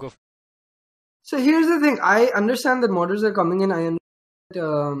 Go. So here's the thing. I understand that modders are coming in. I understand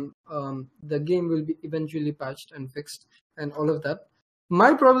the game will be eventually patched and fixed and all of that.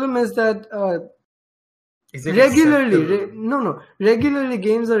 My problem is that Is it regularly, acceptable? regularly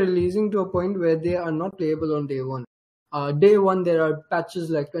games are releasing to a point where they are not playable on day one. Day one, there are patches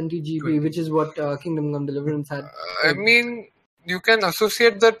like 20 GB, 20. which is what Kingdom Come Deliverance had. I mean, you can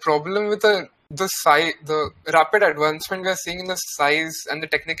associate that problem with the rapid advancement we are seeing in the size and the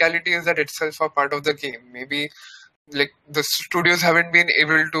technicalities that itself are part of the game. Maybe like the studios haven't been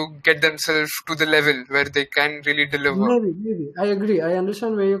able to get themselves to the level where they can really deliver. Maybe. I agree. I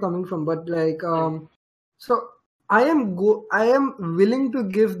understand where you're coming from, but like, so I am willing to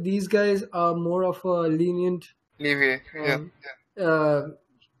give these guys more of a lenient Leeway, yeah.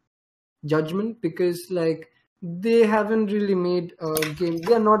 judgment, because like they haven't really made a game.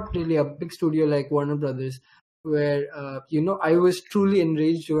 They're not really a big studio like Warner Brothers, where I was truly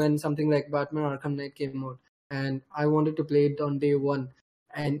enraged when something like Batman Arkham Knight came out, and I wanted to play it on day one.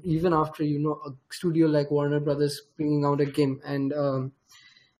 And even after a studio like Warner Brothers bringing out a game, and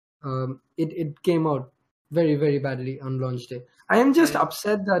it came out very, very badly on launch day. I am just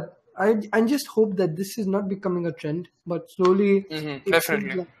upset that I just hope that this is not becoming a trend, but slowly it Definitely.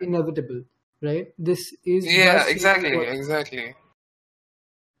 seems like inevitable, right? This is Yeah, just exactly.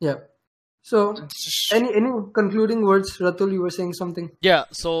 yeah. So any concluding words, Ratul? You were saying something. Yeah,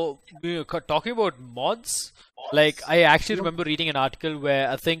 so we were talking about mods. Like, I actually remember reading an article where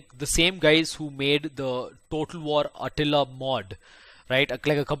I think the same guys who made the Total War Attila mod, right,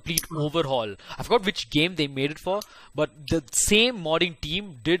 like a complete overhaul. I forgot which game they made it for, but the same modding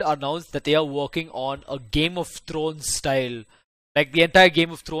team did announce that they are working on a Game of Thrones style, like the entire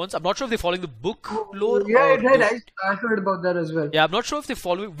Game of Thrones. I'm not sure if they're following the book lore. Yeah, or right. I heard about that as well. Yeah, I'm not sure if they're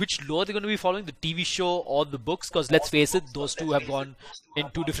following which lore they're going to be following, the TV show or the books, because let's face it, those two have gone in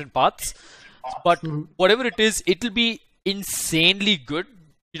two different paths. But whatever it is, it'll be insanely good,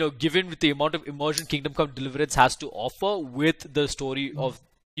 given with the amount of immersion Kingdom Come Deliverance has to offer with the story of,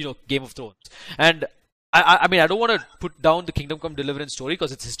 Game of Thrones. And I mean, I don't want to put down the Kingdom Come Deliverance story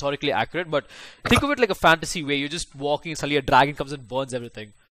because it's historically accurate, but think of it like a fantasy way. You're just walking, suddenly a dragon comes and burns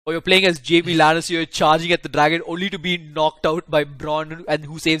everything. Or you're playing as Jaime Lannister, you're charging at the dragon only to be knocked out by Bronn and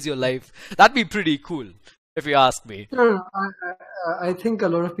who saves your life. That'd be pretty cool, if you ask me. No, I think a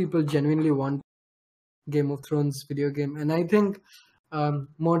lot of people genuinely want Game of Thrones video game, and I think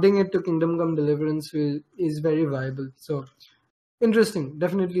modding it to Kingdom Come Deliverance is very viable. So interesting,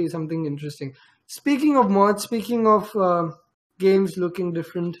 definitely something interesting. Speaking of mods, speaking of games looking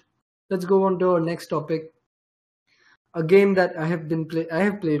different, let's go on to our next topic. A game that I have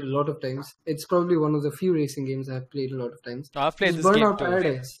played a lot of times. It's probably one of the few racing games I have played a lot of times. I've played this Burnout game too.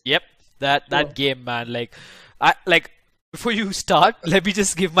 Paradise. Yep, that game, man. Before you start, let me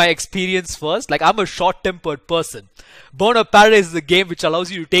just give my experience first. Like, I'm a short-tempered person. Burnout Paradise is a game which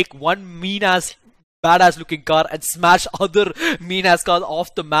allows you to take one mean-ass, badass-looking car and smash other mean-ass cars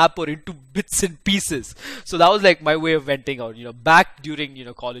off the map or into bits and pieces. So that was like my way of venting out, back during,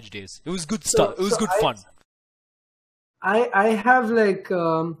 college days. It was good stuff. It was good fun. I have like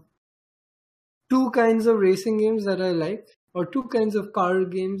two kinds of racing games that I like, or two kinds of car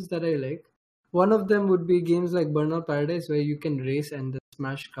games that I like. One of them would be games like Burnout Paradise, where you can race and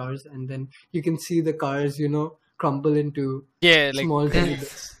smash cars, and then you can see the cars, crumble into small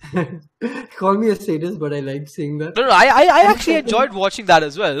things. Call me a sadist, but I liked seeing that. No, I actually enjoyed watching that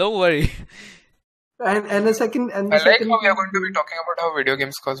as well. Don't worry. And the second, I like how we are going to be talking about how video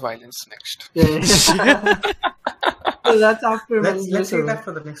games cause violence next. Yeah. So that's after. Let's save that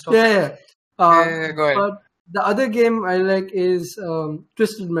for the next topic. Yeah. Go ahead. But the other game I like is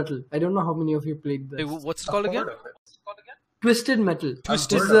Twisted Metal. I don't know how many of you played this. Hey, what's it called again? Twisted Metal.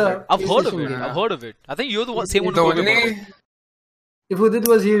 Twisted. I've I've heard of it. game. I've heard of it. I think you're the same one The who told me about only it. If Udit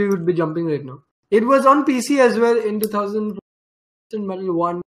was here, he would be jumping right now. It was on PC as well in 2000. Twisted Metal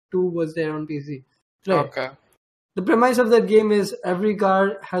 1, 2 was there on PC. Right. Okay. The premise of that game is every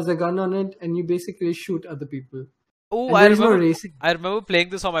car has a gun on it, and you basically shoot other people. Oh, And I there is no remember. racing. I remember playing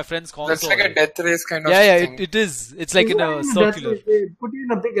this on my friend's console. That's like a death race kind of Yeah, thing. it is. It's like in a That's circular. it. They put you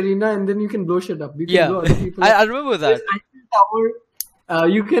in a big arena, and then you can blow shit up. You can Yeah, blow other people. I remember that. This Eiffel Tower,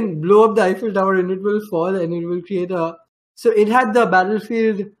 you can blow up the Eiffel Tower, and it will fall, and it will create a. So it had the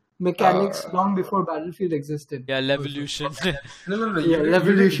Battlefield mechanics long before Battlefield existed. Yeah, Levolution. No. Yeah,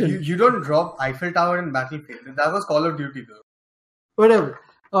 Revolution. You don't drop Eiffel Tower in Battlefield. That was Call of Duty though. Whatever.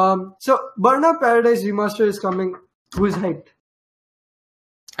 So Burnout Paradise Remaster is coming. Who's hyped?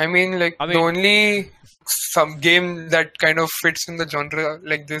 I mean, the only some game that kind of fits in the genre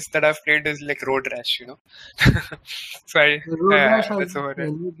like this that I've played is like Road Rash, So Road Rash has that's about a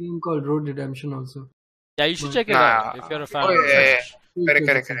it. new game called Road Redemption also. Yeah, you should check it out if you're a fan of yeah. Rash.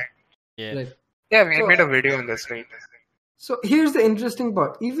 Correct. Yeah. Right. Yeah, we had So- made a video on this, right? So here's the interesting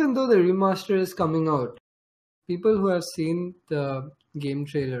part. Even though the remaster is coming out, people who have seen the game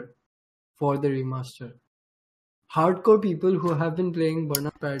trailer for the remaster, hardcore people who have been playing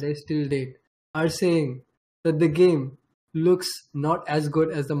Burnout Paradise till date are saying that the game looks not as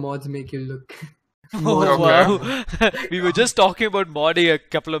good as the mods make you look. Oh, Okay. wow. We were just talking about modding a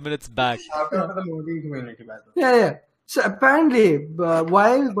couple of minutes back. Shout out to the modding community, by the way. Yeah. So apparently,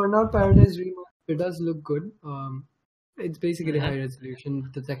 while Burnout Paradise remaster it does look good, it's basically high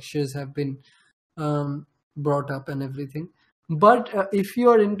resolution. The textures have been brought up and everything. But if you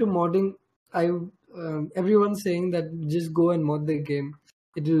are into modding, everyone's saying that just go and mod the game.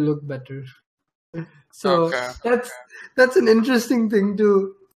 It will look better. So Okay. that's an interesting thing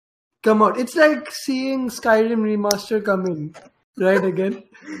to come out. It's like seeing Skyrim remaster come in, right? Again.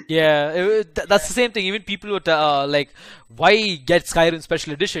 Yeah, that's the same thing. Even people would like, why get Skyrim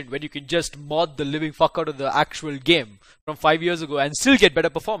Special Edition when you can just mod the living fuck out of the actual game from 5 years ago and still get better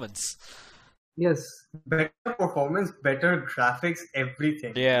performance? Yes. Better performance, better graphics,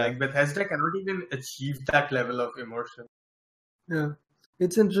 everything. Yeah. Like Bethesda cannot even achieve that level of immersion. Yeah,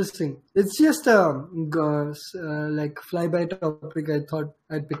 it's interesting. It's just like fly-by topic I thought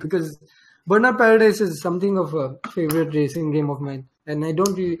I'd pick because Burnout Paradise is something of a favorite racing game of mine, and I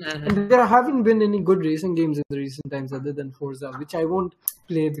don't really. And there haven't been any good racing games in the recent times other than Forza, which I won't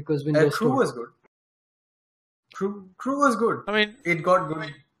play because Windows Crew Store. was good. Crew was good. I mean, It got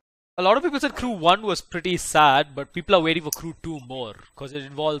good. a lot of people said Crew 1 was pretty sad, but people are waiting for Crew 2 more because it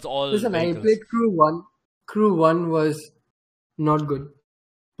involves all Listen, I vehicles. played Crew 1. Crew 1 was not good,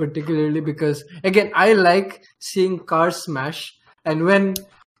 particularly because, again, I like seeing cars smash. And when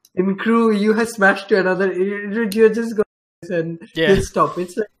in Crew you have smashed to another, you're just going and Yeah. you'll stop.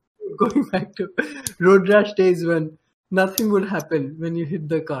 It's like going back to Road Rash days when nothing would happen when you hit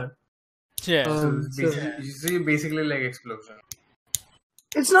the car. Yeah. Basically like explosion.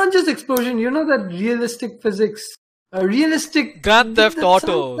 It's not just explosion. You know that realistic physics, realistic Grand Theft some-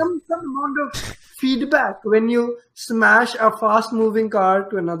 Auto. Some amount of feedback when you smash a fast-moving car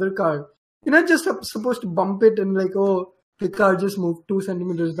to another car. You're not just supposed to bump it and like, oh, the car just moved 2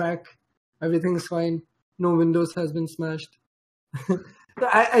 centimeters back. Everything's fine. No windows has been smashed.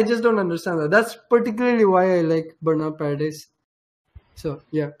 I just don't understand that. That's particularly why I like Burnout Paradise. So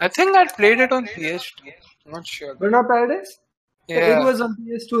yeah, I think I played it on PS2. I'm not sure. Burnout Paradise. Yeah. It was on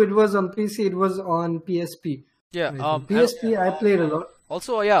PS2. It was on PC. It was on PSP. Yeah. PSP. I played a lot.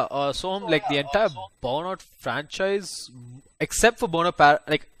 Also, yeah, like the entire Burnout franchise, except for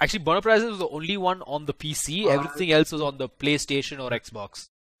actually Burnout Paradise was the only one on the PC. Everything else was on the PlayStation or Xbox.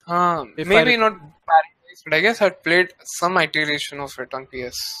 If Maybe I not Paradise, but I guess I'd played some iteration of it on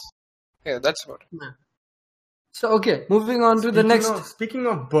PS. Yeah, that's what. So okay, moving on to the next. Speaking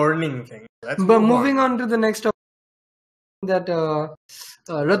of burning things, let's But move on. moving on to the next topic that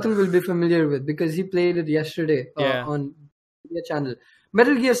Ratan will be familiar with because he played it yesterday Yeah. on your channel.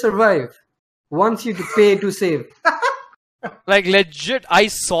 Metal Gear Survive wants you to pay to save. Like legit, I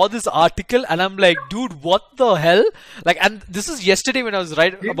saw this article and I'm like, dude, what the hell? Like, and this is yesterday when I was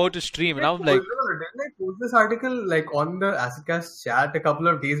about to stream, and I'm like, Didn't I post this article like on the Acidcast chat a couple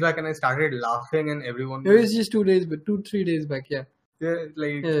of days back, and I started laughing, and everyone It was just 3 days back. Yeah.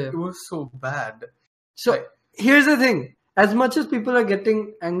 it was so bad. So Right. here's the thing: as much as people are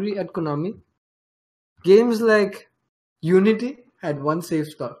getting angry at Konami, games like Unity had one save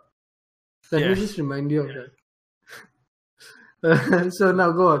spot. Let Yeah. me just remind you of that. So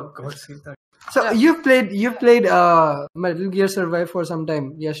now go on. God save that. So you've played Metal Gear Survive for some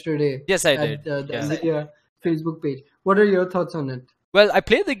time yesterday. Yes, I at, did. the Yes. NVIDIA Facebook page. What are your thoughts on it? well, I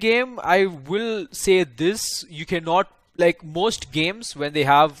played the game. I will say this: you cannot, like most games, when they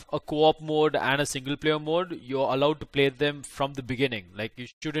have a co-op mode and a single-player mode, you're allowed to play them from the beginning. Like you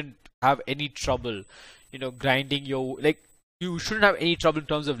shouldn't have any trouble, grinding you shouldn't have any trouble in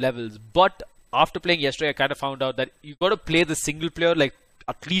terms of levels. But after playing yesterday, I kind of found out that you got to play the single-player like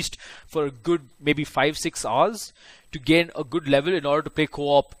at least for a good maybe 5-6 hours to gain a good level in order to play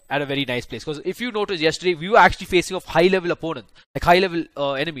co-op at a very nice place. Because if you notice yesterday, we were actually facing off high-level opponents, like high-level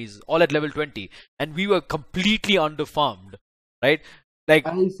enemies, all at level 20, and we were completely underfarmed, right? Like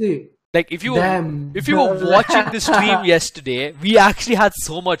I see. Like if you Damn. were watching the stream yesterday, we actually had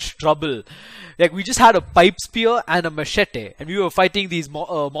so much trouble. Like we just had a pipe spear and a machete, and we were fighting these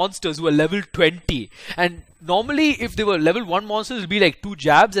monsters who were level 20. And normally, if they were level 1 monsters, it would be like 2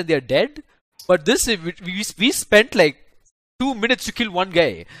 jabs and they're dead. But this, we spent like 2 minutes to kill one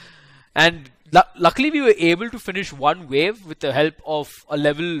guy, and luckily we were able to finish one wave with the help of a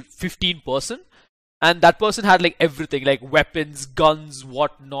level 15 person. and that person had like everything, like weapons, guns,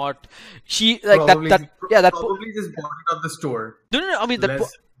 whatnot. She like Probably, probably just bought it at the store. No. I mean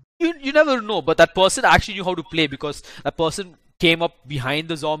Less- you never know, but that person actually knew how to play because that person came up behind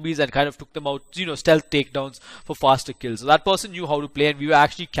the zombies and kind of took them out, stealth takedowns for faster kills. So that person knew how to play, and we were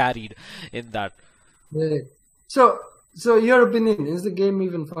actually carried in that. Right. So your opinion, is the game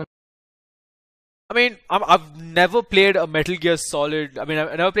even fun? I mean, I've never played a Metal Gear Solid. I mean,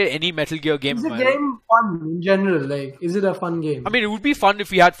 I've never played any Metal Gear game. Is in the my life. game fun in general? Like, is it a fun game? I mean, it would be fun if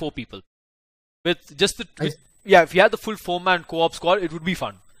we had 4 people. If you had the full 4-man co-op squad, it would be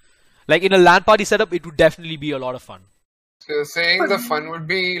fun. Like in a LAN party setup, it would definitely be a lot of fun. So you're saying the fun would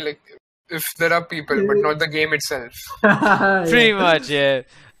be like if there are people, but not the game itself. Pretty much, yeah.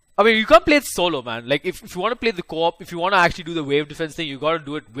 I mean, you can't play it solo, man. Like, if you want to play the co-op, if you want to actually do the wave defense thing, you got to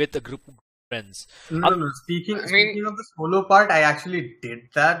do it with a group of friends. No. Speaking of the solo part, I actually did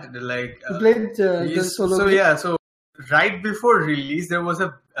that. Like, You played the solo game? So right before release, there was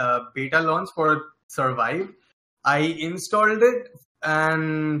a beta launch for Survive. I installed it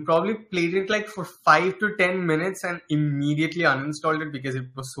and probably played it like for 5 to 10 minutes and immediately uninstalled it because it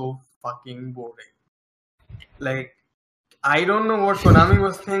was so fucking boring. Like, I don't know what Konami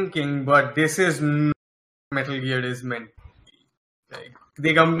was thinking, but this is not Metal Gear is meant to be. Like,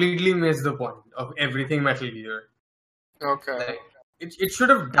 they completely missed the point of everything Metal Gear. Okay. Like, it should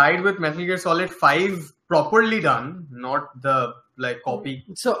have died with Metal Gear Solid 5 properly done, not the copy.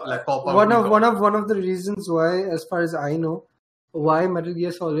 So Like, cop out one and of the reasons why, as far as I know, why Metal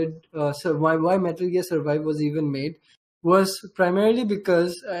Gear Solid, why Metal Gear Survive was even made, was primarily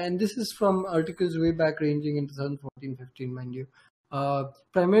because, and this is from articles way back ranging in 2014-15, mind you,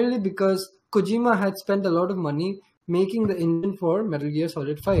 primarily because Kojima had spent a lot of money making the engine for Metal Gear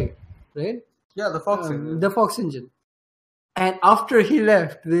Solid 5, right? Yeah, the Fox engine. The Fox engine. And after he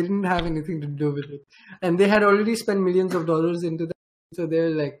left, they didn't have anything to do with it. And they had already spent millions of dollars into that. So they were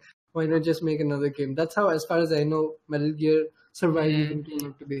like, why not just make another game? That's how, as far as I know, Metal Gear Survive even came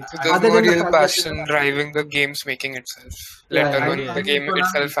out to be. So there's no real passion driving the game's making itself, let alone the game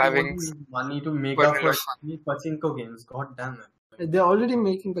itself having money to make but up for enough pachinko games. God damn it. They're already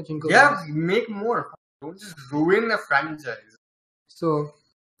making pachinko Yeah, games. make more. Don't just ruin a franchise. So,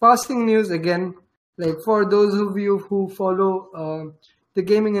 fasting news again. Like, for those of you who follow the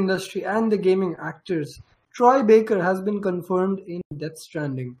gaming industry and the gaming actors, Troy Baker has been confirmed in Death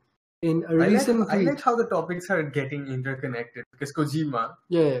Stranding. In a recent I tweet. like how the topics are getting interconnected because Kojima.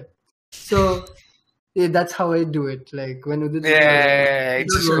 Yeah. So, that's how I do it. Like, when Udit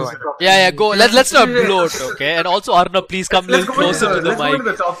just go on. Yeah, go. Let's not bloat, okay? And also, Arna, please come a little closer to the Let's go mic.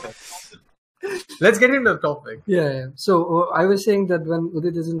 into the topic. Let's get into the topic. Yeah. So, I was saying that when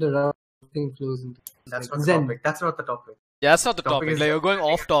Udit isn't around, thing flows into That's like not the Zen. topic. That's not the topic. Yeah, that's not the Topic topic. is- Like, you're going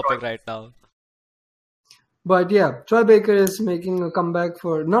off topic right now. But yeah, Troy Baker is making a comeback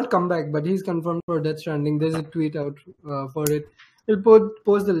not comeback, but he's confirmed for Death Stranding. There's a tweet out for it. We'll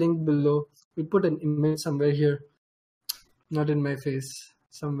post the link below. We'll put an image somewhere here. Not in my face.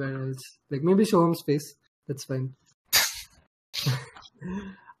 Somewhere else. Like maybe show him face. That's fine.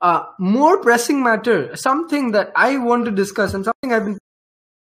 More pressing matter. Something that I want to discuss and something I've been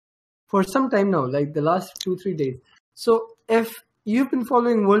for some time now, like the last 2-3 days. So if you've been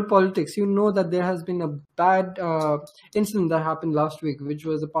following world politics, you know that there has been a bad incident that happened last week, which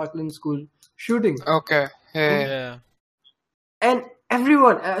was the Parkland school shooting. Okay. Yeah. Yeah. And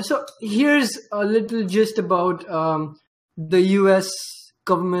everyone, so here's a little gist about the US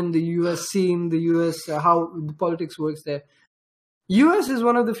government, the US scene, the US, how the politics works there. US is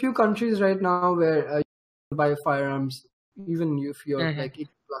one of the few countries right now where you can buy firearms, even if you're like 18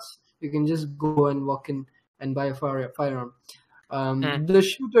 plus, you can just go and walk in and buy a firearm. The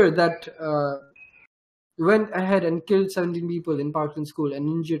shooter that went ahead and killed 17 people in Parkland School and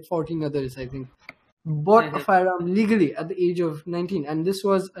injured 14 others, I think, bought a firearm legally at the age of 19. And this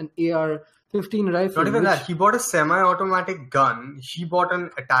was an AR-15 rifle. Not even that. He bought a semi-automatic gun. He bought an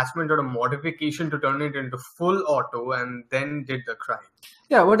attachment or a modification to turn it into full auto and then did the crime.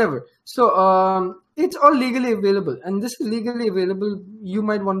 Yeah, whatever. So it's all legally available. And this is legally available. You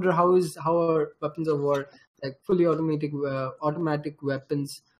might wonder how are weapons of war, like fully automatic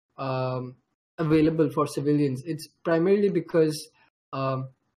weapons, available for civilians. It's primarily because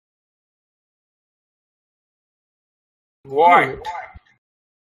Why?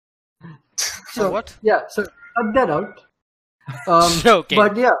 so What? Yeah, so cut that out. Okay.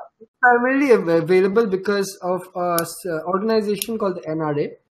 But yeah, it's primarily available because of an organization called the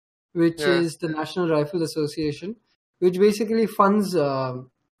NRA, which is the National Rifle Association, which basically funds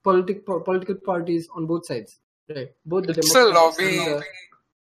political parties on both sides, right? Both the It's a Democrats lobby. and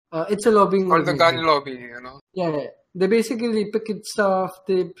It's a lobbying Or the gun organization. lobby, you know. Yeah. They basically picket stuff.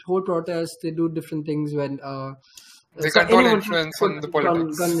 They hold protests. They do different things when They so control anyone influence can on the put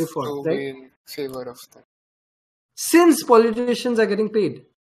politics gun reform, to right? be in favor of that. Since politicians are getting paid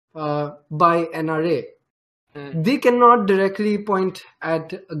by NRA, they cannot directly point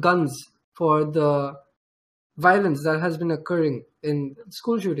at guns for the violence that has been occurring in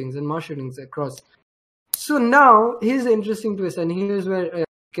school shootings and mass shootings across. So now here's the interesting twist, and here's where it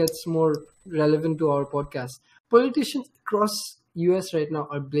gets more relevant to our podcast. Politicians across US right now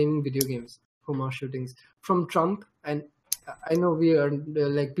are blaming video games for mass shootings. From Trump, and I know we are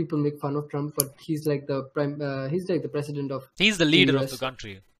like people make fun of Trump, but he's like the he's like the president of He's the the leader of US. the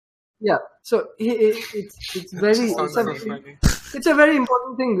country. Yeah, so it's very Sounds so funny. it's a very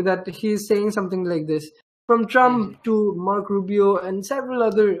important thing that he's saying something like this. From Trump to Mark Rubio and several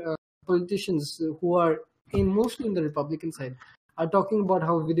other politicians who are mostly in the Republican side are talking about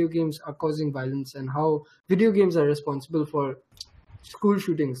how video games are causing violence and how video games are responsible for school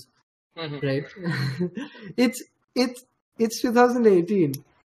shootings. Right? it's 2018.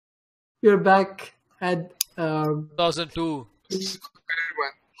 We're back at 2002.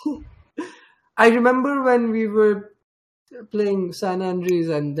 I remember when we were playing San Andreas,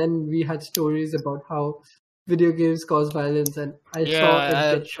 and then we had stories about how video games cause violence, and I saw it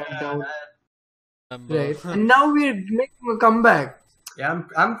get shut down. Right, and now we're making a comeback. Yeah,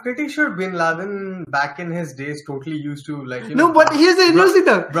 I'm pretty sure Bin Laden back in his days totally used to like No, but here's the interesting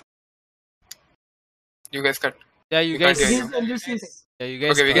thing. You guys cut. Yeah, you can't guys. hear Here's the interesting thing. Yeah, you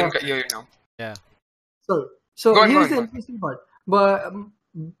guys. Okay, we can hear you now. Yeah. So Go on, here's go the on. interesting part. But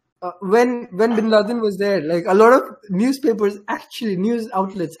when Bin Laden was there, like a lot of newspapers, news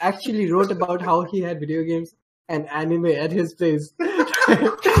outlets actually wrote about how he had video games and anime at his place.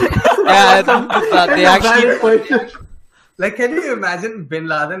 Yeah, they actually. Like, can you imagine Bin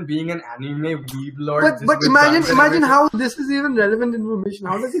Laden being an anime weeb lord? But imagine how this is even relevant information.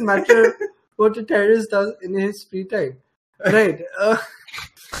 How does it matter what a terrorist does in his free time? Right.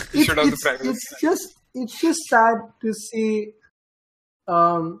 You should have the privacy. It's just sad to see.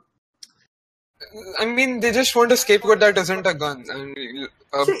 I mean, they just want a scapegoat that isn't a gun. And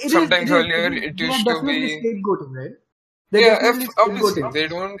sometimes earlier it used to be. Scapegoating, right? Obviously they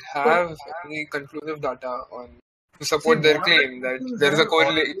don't have any conclusive data on to support their claim that there's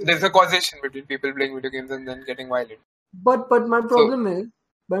a causation between people playing video games and then getting violent. But my problem is.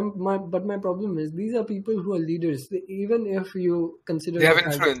 But my problem is these are people who are leaders. Even if you consider they have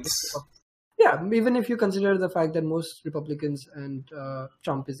influence. Even if you consider the fact that most Republicans and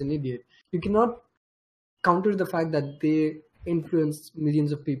Trump is an idiot, you cannot counter the fact that they influence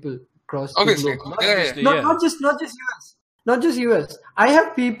millions of people across Obviously. the globe. Yeah. Not just US. I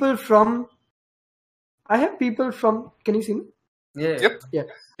have people from. Can you see me? Yeah. Yep. Yeah.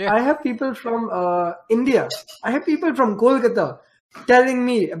 I have people from India. I have people from Kolkata telling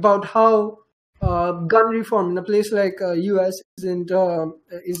me about how gun reform in a place like US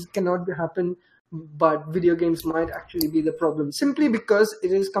cannot happen, but video games might actually be the problem simply because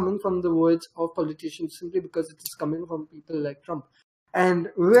it is coming from the words of politicians, simply because it is coming from people like Trump.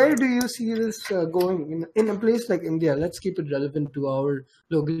 And where do you see this going in a place like India? Let's keep it relevant to our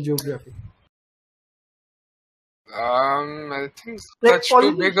local geography. I think Like that's too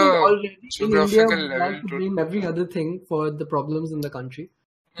politicians big a already in India geographical would level like to to. blame every other thing for the problems in the country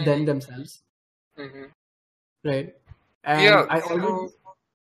than themselves, right? And Yeah, I so, always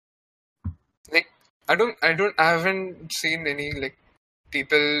like I haven't seen any like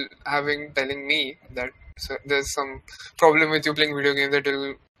people telling me that there's some problem with you playing video games that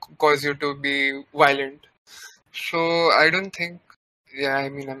will cause you to be violent. So I don't think. Yeah, I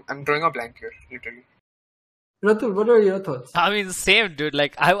mean I'm drawing a blank here, literally. Ratul, what are your thoughts? I mean, same, dude.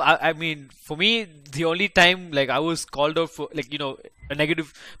 Like, I mean, for me, the only time like I was called out for like a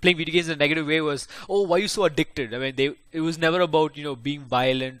negative playing video games in a negative way was, oh, why are you so addicted? I mean, it was never about being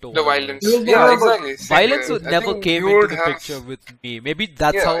violent or The violence. It was Yeah, never exactly. Same Violence here. would I never think came you into would the have- picture with me. Maybe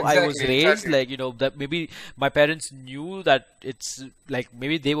that's Yeah, how I was exactly, raised. exactly. Like, that maybe my parents knew that it's like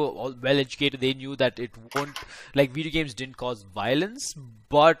maybe they were all well educated. They knew that it won't like video games didn't cause violence,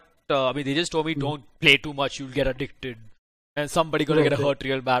 but I mean, they just told me don't play too much, you'll get addicted, and somebody gonna get hurt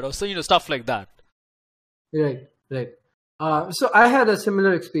real bad, or so stuff like that. Right. So I had a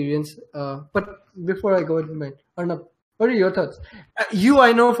similar experience. But before I go into mine, Arnab, what are your thoughts?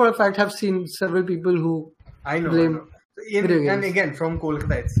 I know for a fact, have seen several people who I know. blame video And games. again, from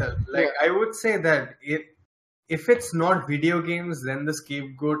Kolkata itself, like I would say that if it's not video games, then the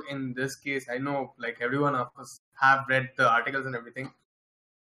scapegoat in this case, I know like everyone of us have read the articles and everything.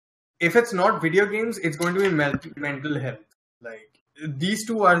 If it's not video games, it's going to be mental health. Like these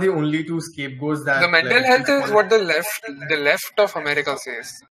two are the only two scapegoats that The mental like, health keep is what the left of America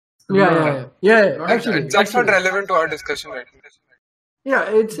says. Yeah. Actually, That's not relevant to our discussion right now.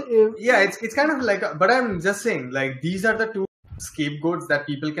 yeah, it's kind of like, but I'm just saying, like, these are the two scapegoats that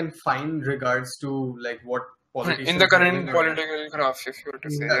people can find regards to like what politicians In the are current doing or- political graph, if you were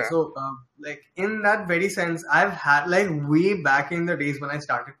to say, Yeah, yeah. so like in that very sense, I've had like way back in the days when I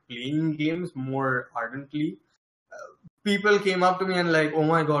started playing games more ardently, people came up to me and like, oh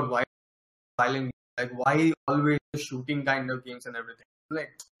my god, why violent? Like, why always shooting kind of games and everything? Like,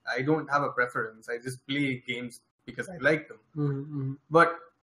 I don't have a preference. I just play games because I like them. Mhm. But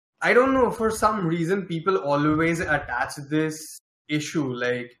I don't know, for some reason, people always attach this issue.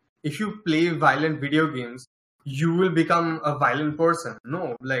 Like, if you play violent video games, you will become a violent person.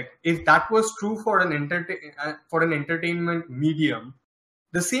 No, like, if that was true for an entertainment medium,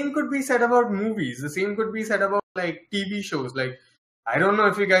 the same could be said about movies. The same could be said about like TV shows. Like, I don't know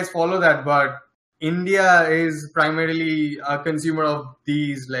if you guys follow that, but India is primarily a consumer of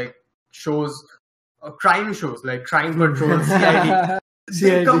these like shows, crime shows like Crime Patrol, CID.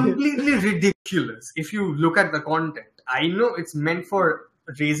 They're CID. completely ridiculous if you look at the content. I know it's meant for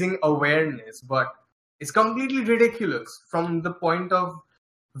raising awareness, but it's completely ridiculous from the point of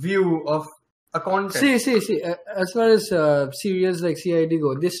view of a content. See. As far as series like CID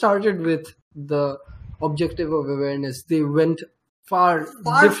go, they started with the objective of awareness. They went far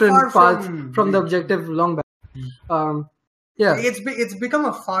different far paths from- from the objective long back. Yeah, It's become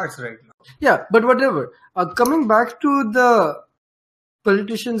a farce right now. yeah, but whatever. Coming back to the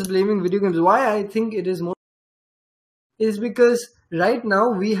politicians blaming video games, why I think it is more is because right now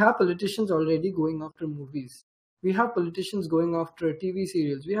we have politicians already going after movies. We have politicians going after TV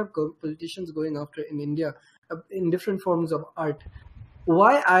serials. We have politicians going after in India in different forms of art.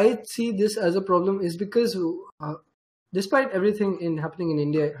 Why I see this as a problem is because despite everything happening in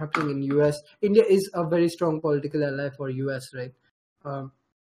India, happening in US, India is a very strong political ally for US, right?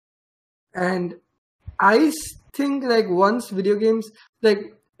 And I think like once video games,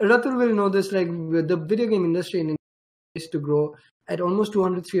 like Ratul will know this, like the video game industry in India is to grow at almost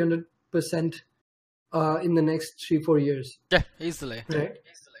 200-300% in the next 3-4 years. Yeah, easily. Right.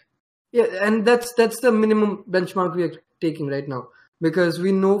 Yeah, and that's the minimum benchmark we are taking right now, because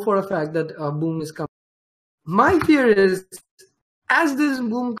we know for a fact that a boom is coming. My fear is, as this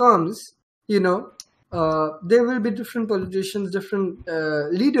boom comes, there will be different politicians, different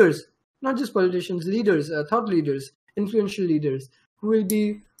leaders, not just politicians, leaders, thought leaders, influential leaders, who will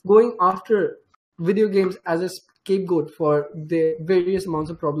be going after video games as a scapegoat for the various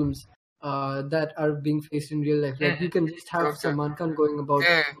amounts of problems that are being faced in real life. Like you can just have Salman Khan going about,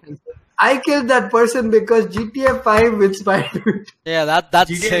 and say, I killed that person because GTA 5 inspired me. Yeah, that's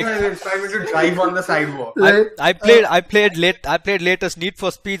GTA sick. 5 inspired me to drive on the sidewalk. I played latest Need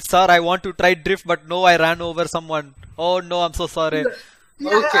for Speed, sir. I want to try drift, but no, I ran over someone. Oh no, I'm so sorry.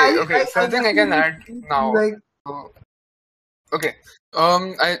 Okay. Something I can add now. Like, Okay.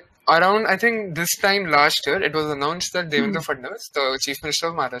 I think this time last year, it was announced that Devendra Fadnavis, the Chief Minister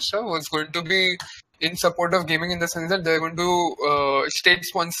of Maharashtra, was going to be in support of gaming in the sense that they're going to state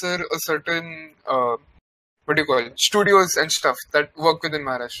sponsor a certain studios and stuff that work within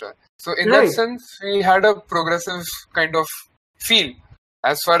Maharashtra. So in that sense, we had a progressive kind of feel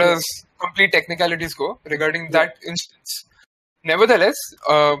as far as complete technicalities go regarding that instance. Nevertheless,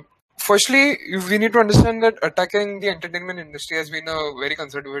 firstly, we need to understand that attacking the entertainment industry has been a very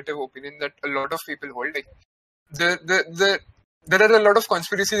conservative opinion that a lot of people hold. Like, there are a lot of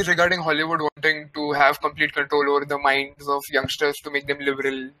conspiracies regarding Hollywood wanting to have complete control over the minds of youngsters to make them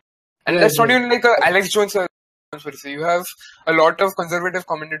liberal. And that's not even like a Alex Jones conspiracy. You have a lot of conservative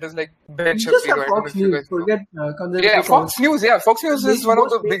commentators like Ben Shapiro. Fox News. Forget conservative. Yeah, Fox News. Yeah, Fox News is one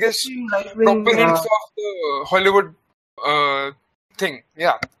of the biggest proponents of the Hollywood thing.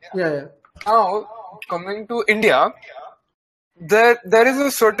 Yeah. Now, coming to India, there is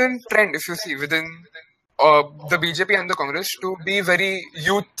a certain trend, if you see, within the BJP and the Congress to be very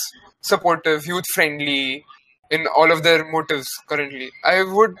youth supportive, youth friendly in all of their motives currently.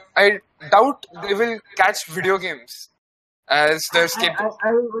 I doubt they will catch video games as their scapegoat.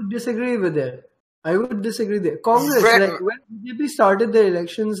 I would disagree with that. I would disagree there. Congress, when BJP started their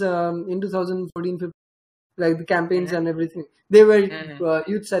elections in 2014-15, like the campaigns and everything, they were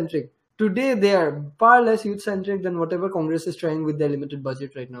youth-centric. Today, they are far less youth-centric than whatever Congress is trying with their limited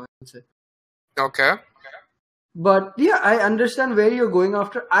budget right now, I would say. Okay. But yeah, I understand where you're going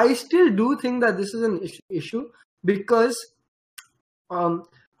after. I still do think that this is an issue because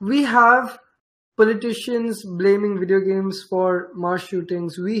we have politicians blaming video games for mass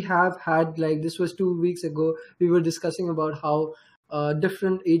shootings. We have had, like, this was 2 weeks ago, we were discussing about how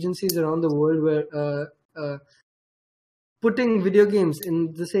different agencies around the world were putting video games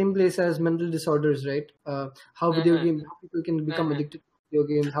in the same place as mental disorders, right? How people can become addicted to video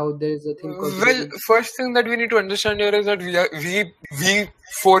games, how there's a thing called video Well, games. first thing that we need to understand here is that we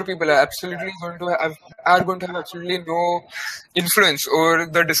four people are absolutely going to have absolutely no influence over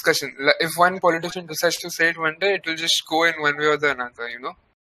the discussion. If one politician decides to say it one day, it will just go in one way or the another,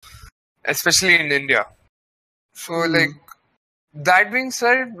 especially in India. So, like, that being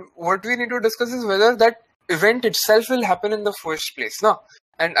said, what we need to discuss is whether that event itself will happen in the first place. No,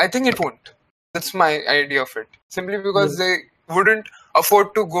 and I think it won't. That's my idea of it. Simply because they wouldn't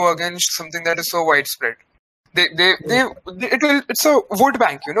afford to go against something that is so widespread. It's a vote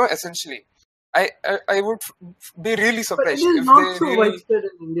bank, essentially. I would be really surprised But it is if not they so really. widespread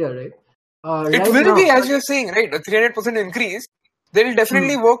in India, right? It Right will now, be, as you're saying, right? A 300% increase. They'll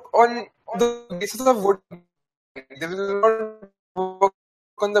definitely work on the basis of vote. They will not work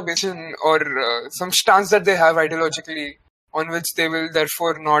on the basis or some stance that they have ideologically on which they will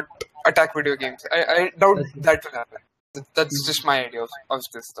therefore not attack video games. I doubt that will happen. That's just my idea of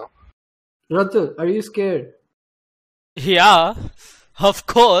this, though. Ratul, are you scared? Yeah, of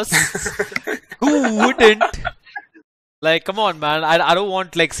course. Who wouldn't? Like, come on, man. I don't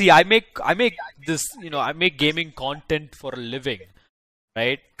want, like, see, I make this, I make gaming content for a living,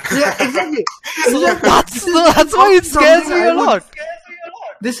 right? Yeah, exactly. That's why it scares me a lot.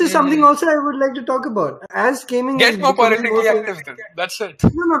 This is something also I would like to talk about. As gaming Get is more becoming politically active then. That's it.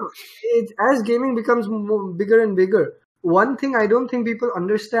 No. As gaming becomes bigger and bigger, one thing I don't think people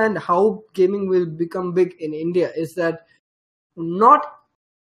understand how gaming will become big in India is that not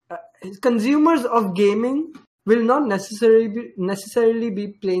consumers of gaming will not necessarily be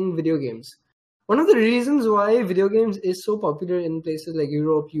playing video games. One of the reasons why video games is so popular in places like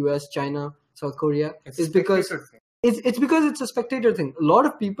Europe, US, China, South Korea is because it's because it's a spectator thing. A lot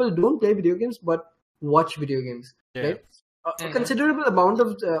of people don't play video games but watch video games, right? A considerable amount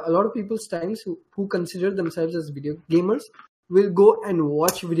of a lot of people's times who consider themselves as video gamers will go and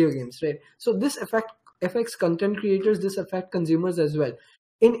watch video games, right? So this affects content creators, this affects consumers as well.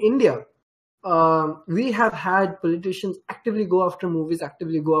 In India, we have had politicians actively go after movies,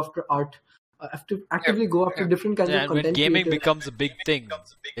 actively go after art, actively go after different kinds of And when content gaming creators. becomes a big thing,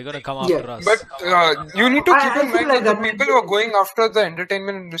 they're gonna come after us. But you need to keep I in feel mind like that the that people who are going after the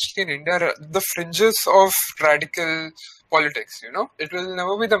entertainment industry in India are the fringes of radical politics. It will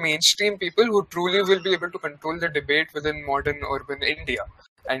never be the mainstream people who truly will be able to control the debate within modern urban India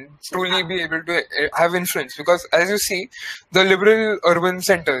and truly be able to have influence. Because as you see, the liberal urban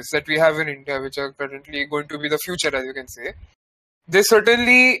centers that we have in India, which are currently going to be the future, as you can say, they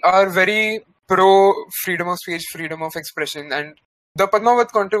certainly are very pro freedom of speech, freedom of expression, and the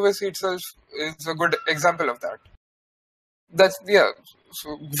Padmavat controversy itself is a good example of that.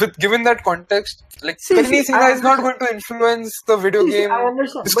 So, given that context, like Penny Singha is not going to influence the video game I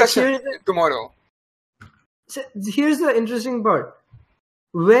understand, discussion tomorrow. So here's the interesting part.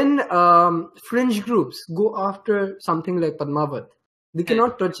 When fringe groups go after something like Padmavat, they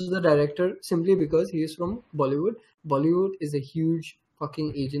cannot touch the director simply because he is from Bollywood. Bollywood is a huge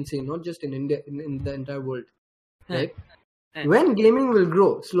fucking agency, not just in India, in the entire world, right? When gaming will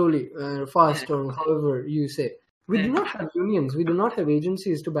grow slowly, fast, or however you say, we do not have unions, we do not have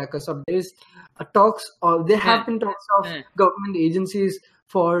agencies to back us up. There is talks, or there have been talks of government agencies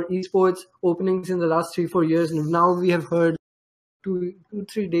for esports openings in the last 3-4 years, and now we have heard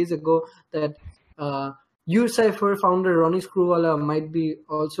 2-3 days ago that UCypher founder Ronnie Screwvala might be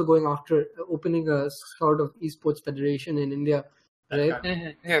also going after opening a sort of esports federation in India, right?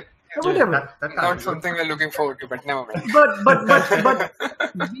 Yeah. Whatever. That's Not something we're looking forward to, but never mind.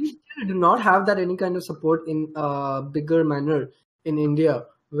 But we still do not have that any kind of support in a bigger manner in India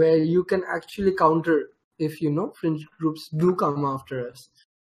where you can actually counter if fringe groups do come after us.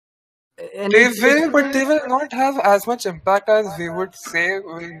 And They will, but they will not have as much impact as we would say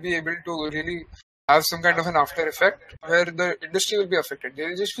will be able to really have some kind of an after effect where the industry will be affected. They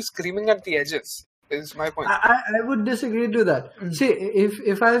will just be screaming at the edges, is my point. I would disagree to that. See,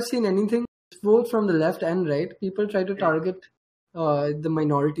 if I have seen anything, both from the left and right, people try to target the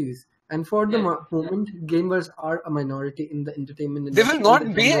minorities. And for the moment, gamers are a minority in the entertainment industry. They will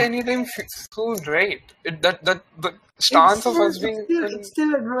not be anything soon, right? The stance of us being... It's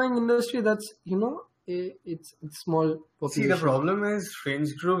still a growing industry that's, it's small population. See, the problem is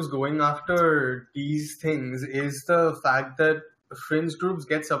fringe groups going after these things is the fact that fringe groups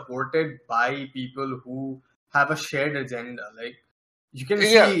get supported by people who have a shared agenda. Like, you can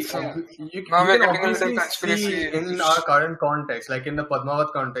see, you can obviously see in our current context, like in the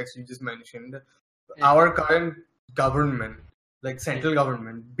Padmavat context you just mentioned, our current government like central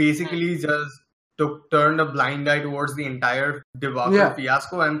government basically just turned a blind eye towards the entire debacle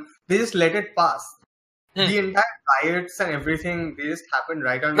fiasco, and they just let it pass. The entire riots and everything, they just happened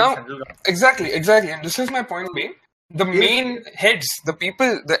right under Now, central government. exactly. And this is my point being, the main heads, the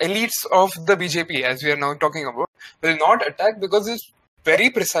people, the elites of the BJP, as we are now talking about, will not attack because it's very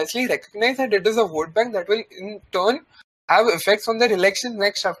precisely recognized that it is a vote bank that will in turn have effects on their election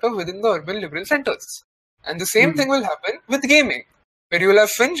next chapter within the urban liberal centers. And the same thing will happen with gaming, where you will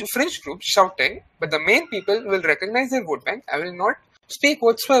have fringe groups shouting, but the main people will recognize their vote bank and will not speak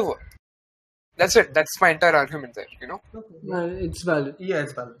whatsoever. That's it. That's my entire argument there, you know? It's valid. Yeah,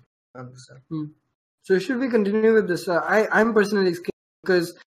 it's valid. I understand. So should we continue with this? I'm personally scared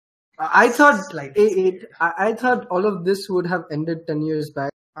because I thought I thought all of this would have ended 10 years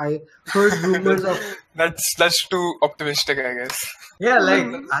back. I heard rumors of... That's too optimistic, I guess. Yeah, like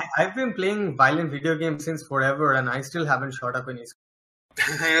I've been playing violent video games since forever, and I still haven't shot up any school.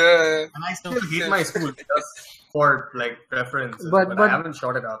 Yeah. And I still hate my school just for like preference, but I haven't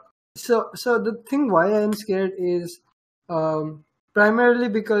shot it up. So the thing why I am scared is primarily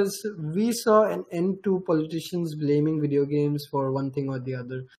because we saw an end to politicians blaming video games for one thing or the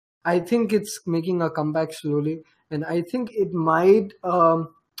other. I think it's making a comeback slowly, and I think it might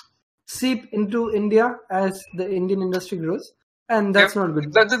seep into India as the Indian industry grows, and that's not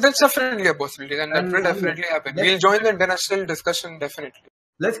good. That's definitely a possibility, and that will definitely happen. We'll join the international discussion, definitely.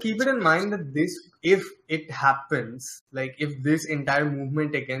 Let's keep it in mind that if it happens, like if this entire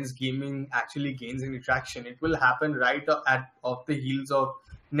movement against gaming actually gains any traction, it will happen right off the heels of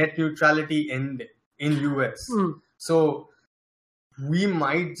net neutrality end in US. So we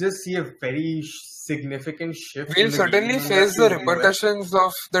might just see a very significant shift. We'll certainly face the repercussions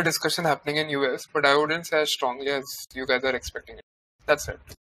of the discussion happening in US, but I wouldn't say as strongly as you guys are expecting it. That's it.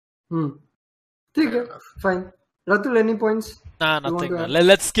 Okay, fine. Ratul, any points? Nah, nothing.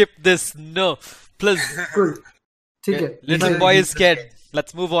 Let's skip this. No, please. Cool. Little boy is scared.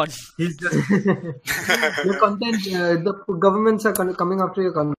 Let's move on. Your content, the governments are coming after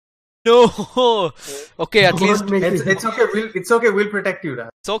your content. No. Okay, at least it's okay. It's okay. We'll protect you, Raj.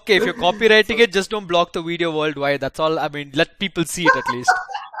 It's okay if you're copywriting it. Just don't block the video worldwide. That's all. I mean, let people see it at least.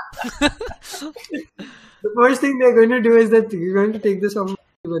 The first thing they're going to do is that you're going to take this off.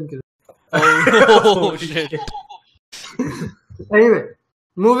 Oh shit. Anyway,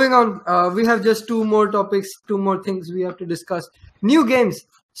 moving on. We have just two more topics, two more things we have to discuss. New games.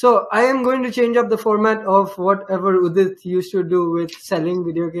 So I am going to change up the format of whatever Udit used to do with selling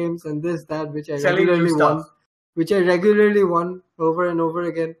video games and this, that, which I regularly won over and over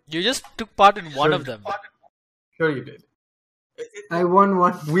again. You just took part in one of them. Sure you did. I won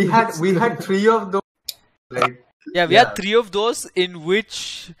one. We had 3 of those. We had 3 of those in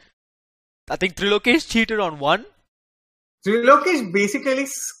which I think Trilokesh cheated on one. Trilokesh basically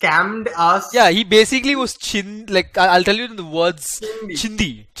scammed us. Yeah, he basically was I'll tell you in the words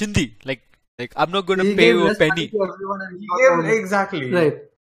chindi. Like I'm not going to pay you a penny. Exactly. Right.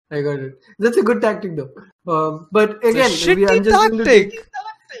 I got it. That's a good tactic though. But again, shitty tactic.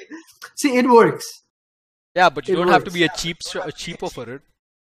 See, it works. Yeah, but you don't have to be a cheapo for it.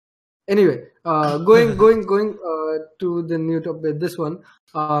 Anyway, going to the new topic, this one.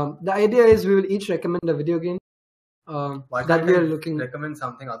 The idea is we will each recommend a video game that we are looking. Recommend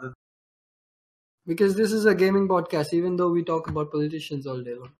something other than... Because this is a gaming podcast, even though we talk about politicians all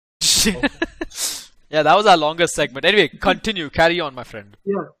day long. Yeah, that was our longest segment. Anyway, continue. Carry on, my friend.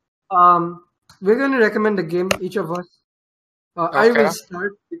 Yeah. We're going to recommend a game, each of us. Okay. I will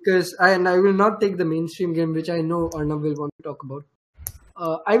start because I will not take the mainstream game, which I know Arnav will want to talk about.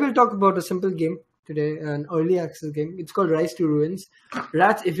 I will talk about a simple game today, an early access game. It's called Rise to Ruins.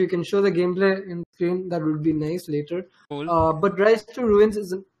 Rats, if you can show the gameplay in screen, that would be nice later. Cool. But Rise to Ruins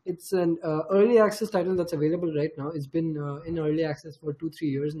is an early access title that's available right now. It's been in early access for 2-3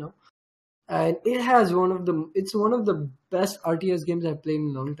 years now, and it has one of the best RTS games I've played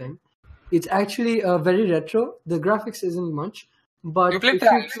in a long time. It's actually very retro. The graphics isn't much, but you played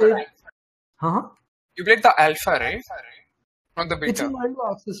the alpha, right? You played the alpha, right? Not the beta. It's in early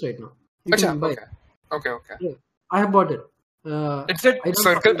access right now. You can buy it. Okay. Yeah, I have bought it. It's that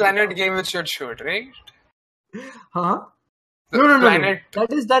Circle Planet game which you had showed, right? No.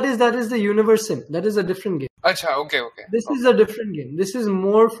 That is the Universe Sim. That is a different game. Okay. This is a different game. This is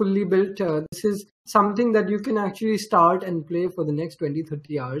more fully built. This is something that you can actually start and play for the next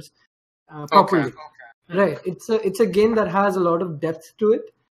 20-30 hours properly. Okay. Right. It's a game that has a lot of depth to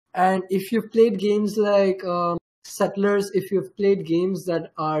it. And if you've played games like Settlers, if you've played games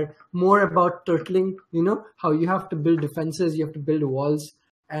that are more about turtling, you know, how you have to build defenses, you have to build walls,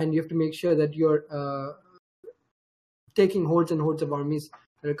 and you have to make sure that your taking hordes and hordes of armies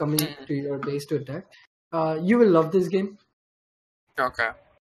that are coming to your base to attack. You will love this game. Okay.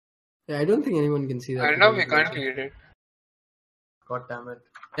 Yeah, I don't think anyone can see that. I know we can't read it. God damn it.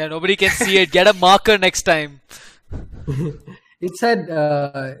 Yeah, nobody can see it. Get a marker next time. It said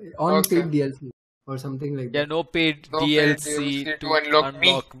on Okay. paid DLC or something like Yeah, that. no paid No paid DLC DLC to to unlock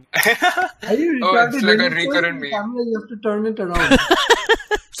me. Are you Oh, retarded? it's like When a you point recurrent the meme. camera, you have to turn it around.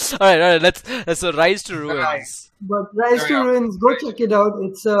 Alright, let's so Rise to Ruins. But Rise Oh, to yeah. Ruins, go check it out.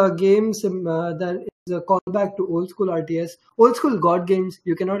 It's a game that is a callback to old school RTS, old school God games.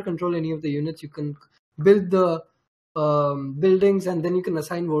 You cannot control any of the units. You can build the buildings and then you can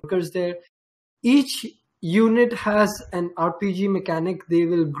assign workers there. Each unit has an RPG mechanic. They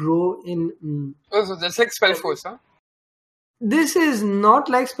will grow in. Oh, so that's like Spellforce, huh? This is not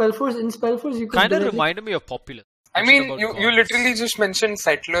like Spellforce. In Spellforce, you can Kind of directly- reminded me of Populous. I Instead mean, about you gods. literally just mentioned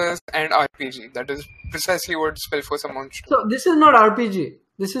Settlers and RPG. That is precisely what Spellforce amounts to. So this is not RPG.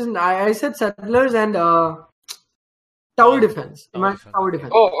 This is I said Settlers and Tower Defense. Tower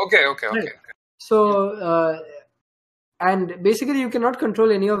Defense. Oh, okay. Right. So and basically you cannot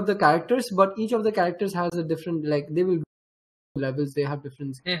control any of the characters, but each of the characters has a different, like, they will levels. They have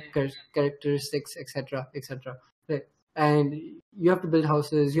different characteristics, etc., etc. Right. And you have to build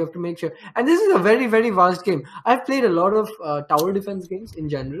houses. You have to make sure. And this is a very, very vast game. I've played a lot of tower defense games in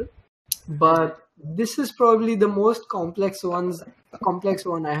general, but this is probably the most complex one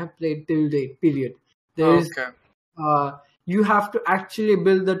I have played till date. Period. There is Okay. you have to actually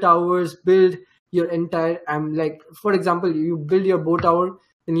build the towers, build your entire. Like, for example, you build your bow tower,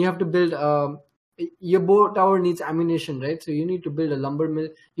 then you have to build. Your bow tower needs ammunition, right? So you need to build a lumber mill.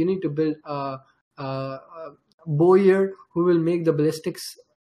 You need to build a bowyer who will make the ballistics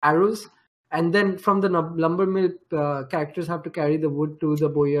arrows, and then from the lumber mill, characters have to carry the wood to the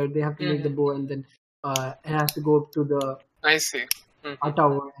bowyer. They have to make the bow, and then it has to go up to the I see.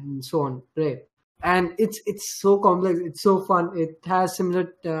 tower and so on, right? And it's so complex. It's so fun. It has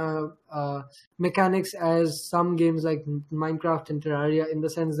similar mechanics as some games like Minecraft and Terraria, in the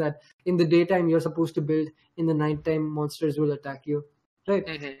sense that in the daytime you're supposed to build, in the nighttime monsters will attack you,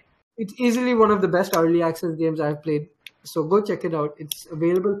 right? It's easily one of the best early access games I've played. So go check it out. It's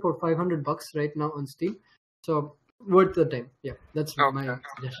available for $500 right now on Steam. So worth the time. Yeah, that's my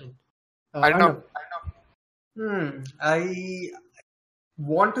suggestion. I know. I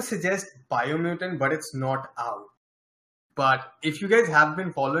want to suggest Biomutant, but it's not out. But if you guys have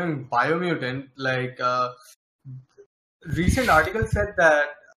been following Biomutant, like recent article said that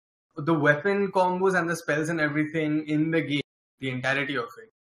the weapon combos and the spells and everything in the game, the entirety of it,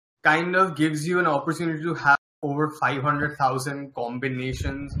 kind of gives you an opportunity to have over 500,000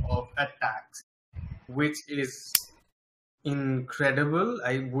 combinations of attacks, which is incredible,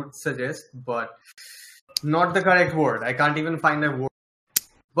 I would suggest, but not the correct word. I can't even find a word.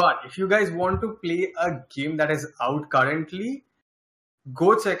 But if you guys want to play a game that is out currently,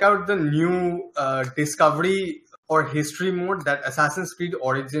 go check out the new Discovery or History mode that Assassin's Creed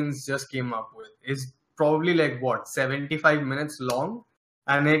Origins just came up with. It's probably like 75 minutes long,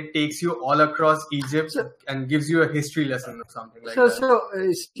 and it takes you all across Egypt and gives you a history lesson or something like that. So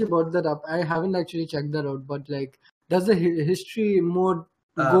you brought that up. I haven't actually checked that out, but like, does the history mode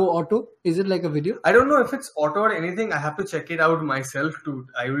go auto? Is it like a video? I don't know if it's auto or anything. I have to check it out myself too.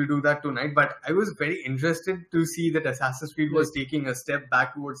 I will do that tonight. But I was very interested to see that Assassin's Creed was taking a step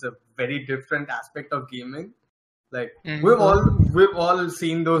back towards a very different aspect of gaming. Like we've all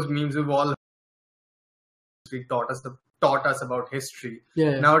seen those memes. We've all taught us about history.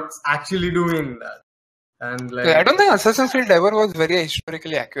 Yeah. Now it's actually doing that. And like, I don't think Assassin's Creed ever was very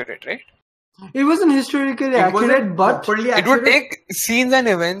historically accurate, right? It wasn't historically accurate, but it would take scenes and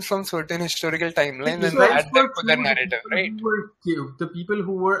events from certain historical timelines and add them to their narrative, right? Mm-hmm. The people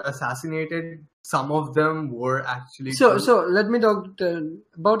who were assassinated, some of them were actually. So let me talk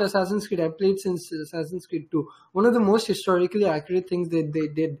about Assassin's Creed. I played since Assassin's Creed 2. One of the most historically accurate things that they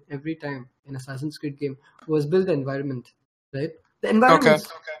did every time in Assassin's Creed game was build the environment, right? The environment.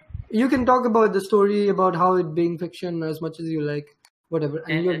 You can talk about the story, about how it being fiction as much as you like, whatever,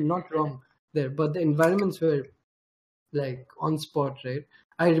 and you're not wrong there. But the environments were like on spot, right?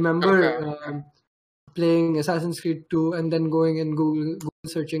 I remember playing Assassin's Creed 2 and then going and Google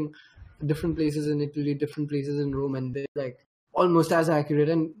searching different places in Italy, different places in Rome, and they're like almost as accurate.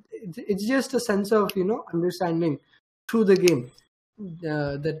 And it's just a sense of, understanding through the game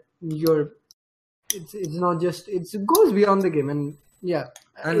that it's not just, it goes beyond the game. And yeah.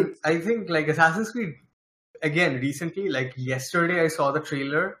 And I think like Assassin's Creed, again, recently, like yesterday, I saw the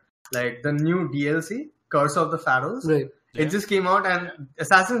trailer, like the new DLC, Curse of the Pharaohs. Right. Yeah. It just came out, and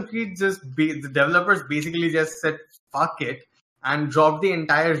Assassin's Creed the developers basically just said fuck it and dropped the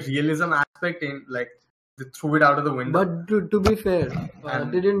entire realism aspect in, like, they threw it out of the window. But to be fair,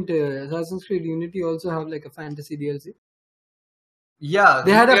 And- didn't Assassin's Creed Unity also have like a fantasy DLC? yeah,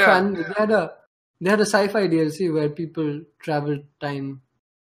 They had a Yeah. they had a sci-fi DLC where people traveled time.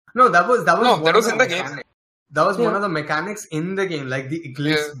 no, that was No, one that was of in the the game. mechanics. That was one Yeah. of the mechanics in the game, like the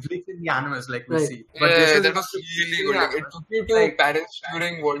glitch in the animals, like we Right. see. Yeah, is that was really good. Like, it took you to Like- Paris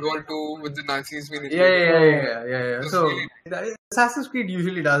during World War II with the Nazis being Yeah. It was So really- Assassin's Creed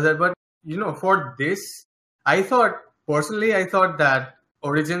usually does that, but for this, I thought that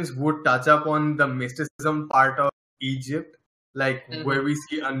Origins would touch up on the mysticism part of Egypt, like Mhm. where we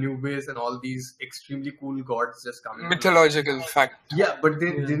see Anubis and all these extremely cool gods just coming. mythological fact. Yeah, but they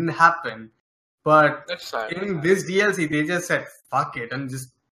Yeah. didn't happen. But That's sad. in this DLC, they just said fuck it and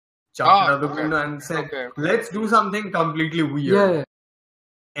just jumped Ah, out of the okay. window and said, Okay. let's do something completely weird. Yeah,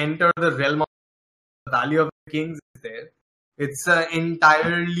 Enter the realm of the Valley of the Kings is there. It's an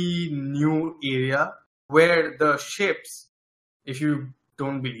entirely new area where the ships, if you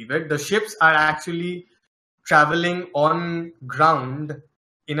don't believe it, the ships are actually traveling on ground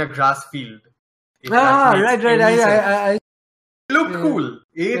in a grass field. If that makes right. any sense. I It looked Yeah. cool.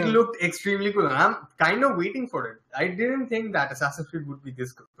 It Yeah. looked extremely cool. And I'm kind of waiting for it. I didn't think that Assassin's Creed would be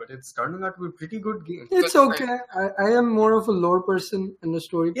this good, but it's turning out to be a pretty good game. it's That's okay. I am more of a lore person and a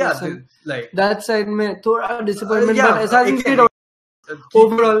story Yeah, person. like That side में थोड़ा disappointment, yeah, but Assassin's again, Creed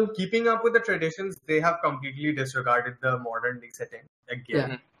overall, keeping up with the traditions, they have completely disregarded the modern day setting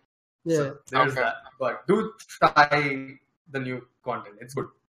again. yeah. So there's Okay. that. But do try the new content. It's good.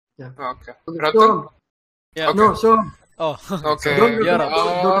 Okay. Okay, Ratan? so, Yeah. Okay. no, so Oh. Okay. Don't- You're don't- up.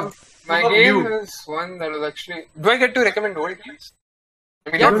 don't- My What about game you? is one that was actually. Do I get to recommend old games? I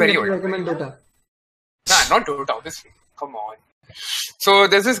mean, I not don't very get to old. recommend Dota. Nah, not Dota, obviously. Come on. So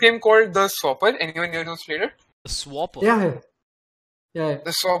there's this game called The Swapper. Anyone here who's played it? Swapper. Yeah.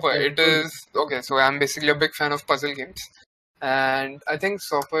 The Swapper. Yeah, It is okay. So I'm basically a big fan of puzzle games, and I think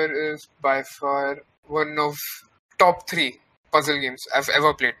Swapper is by far one of top 3 puzzle games I've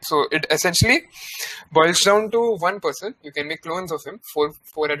ever played. So it essentially boils down to one person. You can make clones of him,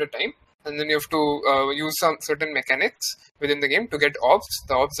 four at a time, and then you have to use some certain mechanics within the game to get orbs.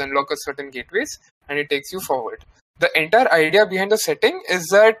 The orbs unlock a certain gateways, and it takes you forward. The entire idea behind the setting is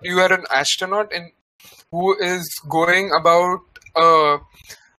that you are an astronaut who is going about a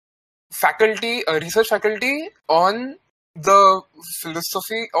research faculty on the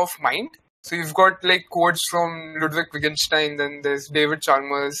philosophy of mind. So you've got like quotes from Ludwig Wittgenstein, then there's David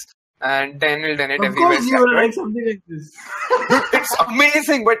Chalmers and Daniel Dennett Of everywhere. course, you will scattered. like something like this. It's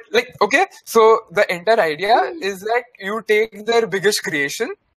amazing, but like, okay, so the entire idea is that you take their biggest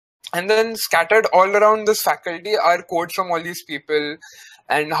creation, and then scattered all around this faculty are quotes from all these people,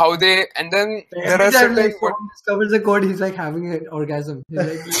 and how they, and then there Every are time certain. like someone discovers a code, he's like having an orgasm. He's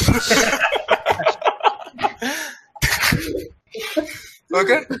like,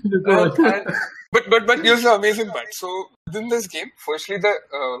 Okay. God. But here's the amazing part. So within this game, firstly, the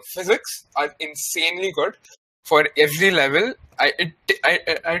physics are insanely good for every level.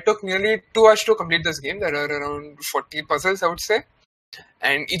 I took nearly 2 hours to complete this game. There are around 40 puzzles, I would say,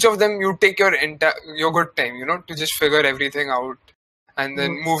 and each of them you take your good time, to just figure everything out, and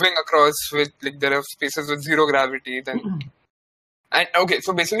then moving across with like there are spaces with 0 gravity. Then and okay,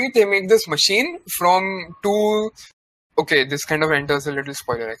 so basically they make this machine from 2. Okay, this kind of enters a little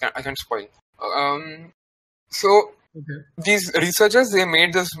spoiler. I can't spoil. So Okay. these researchers, they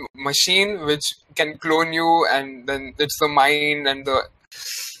made this machine which can clone you, and then it's the mind and the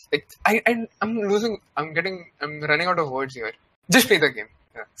like. I'm running out of words here. Just play the game.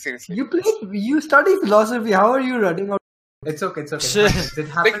 Yeah, seriously. You study philosophy. How are you running out? It's okay. It Like,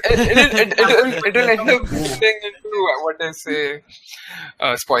 happened. it'll end up getting into what I say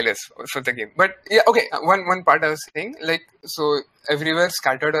spoilers for the game. But yeah, okay. One part I was saying, like, so everywhere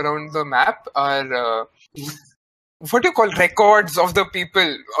scattered around the map are what do you call records of the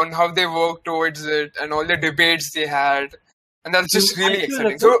people on how they worked towards it and all the debates they had, and that's just really Actual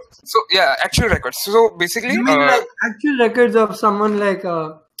exciting. So yeah, actual records. So basically, You mean like actual records of someone like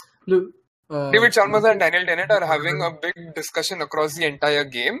David Chalmers and Daniel Dennett are having a big discussion across the entire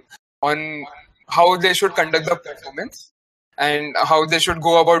game on how they should conduct the performance and how they should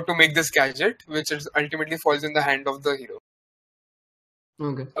go about to make this gadget, which ultimately falls in the hand of the hero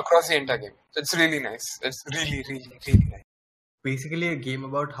Okay. across the entire game. So it's really nice. It's really, really, really nice. Basically, a game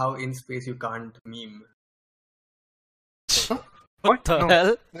about how in space you can't meme. What the No.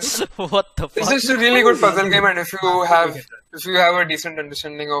 hell? What the It's fuck? just a really good puzzle game, and if you have a decent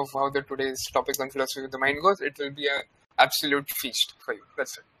understanding of how the today's topics on philosophy of the mind goes, it will be an absolute feast for you.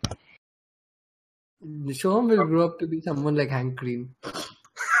 That's it. Shoham will grow up to be someone like Hank Green,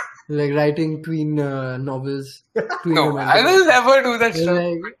 like writing tween novels. Tween No, romantic I will never do that stuff.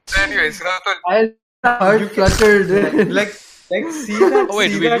 Like, Anyways, Rahul, I heart fluttered. like see that, Oh,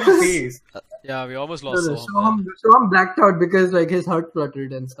 wait, see we that lose? face. Yeah, we almost No, lost no, Soham. Shoham blacked out because like his heart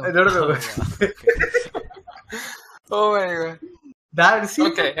fluttered and stuff. I don't know. oh my god. That see.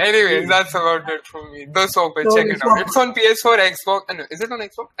 Okay, anyways, that's about it from me. The Soapet, No, check the it out. Soapet. It's on PS4, Xbox. No, is it on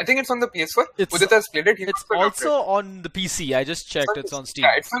Xbox? I think it's on the PS4. It's- Udit has played it. He It's must have loved also on the PC. I just checked. It's on Steam.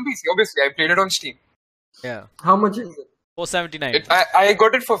 Yeah, it's on PC. Obviously, I played it on Steam. Yeah, How much is it? 479. I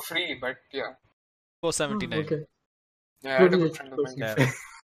got it for free, but yeah. 479. Okay. Yeah, I had a Pretty good friend of mine. Yeah.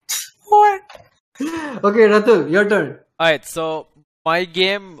 What? Okay, Ratul, your turn. Alright, so my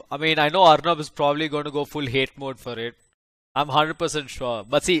game, I mean, I know Arnab is probably going to go full hate mode for it. I'm 100% sure.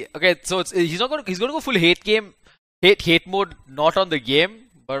 But see, okay, so he's going to go full hate mode, not on the game,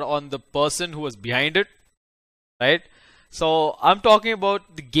 but on the person who was behind it, right? So I'm talking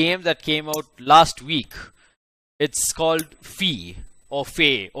about the game that came out last week. It's called Fee or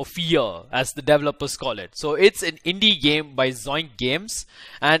Fey or Fear, as the developers call it. So it's an indie game by Zoink Games,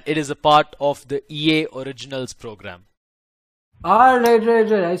 and it is a part of the EA Originals program. Ah, right.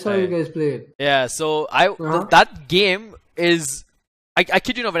 I saw you Right. guys play it. Yeah, so Uh-huh. that game is, I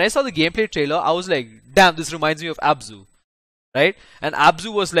kid you not, when I saw the gameplay trailer, I was like, damn, this reminds me of Abzu, right? And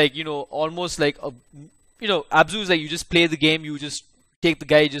Abzu was like, almost like Abzu is like you just play the game, you just take the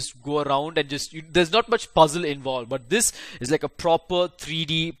guy, just go around and there's not much puzzle involved, but this is like a proper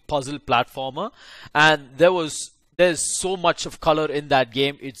 3D puzzle platformer, and there's so much of color in that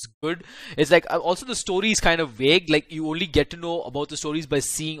game. It's good. It's like also the story is kind of vague. Like you only get to know about the stories by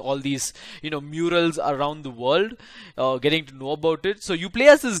seeing all these murals around the world, getting to know about it. So you play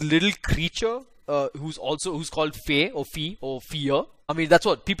as this little creature who's called Fey or Fee or Fear. I mean, that's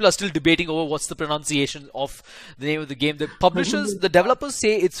what people are still debating over what's the pronunciation of the name of the game. The developers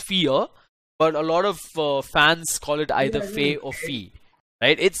say it's Fear, but a lot of fans call it either Fey or Fee.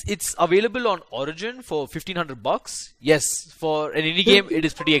 Right? It's available on Origin for $1,500. Yes, for an indie game, it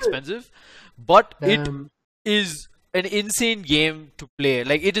is pretty expensive, but it is an insane game to play.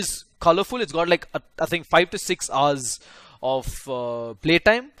 Like it is colorful. It's got like I think 5 to 6 hours of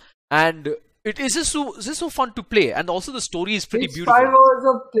playtime, and it is just so fun to play. And also the story is pretty It's beautiful. 5 hours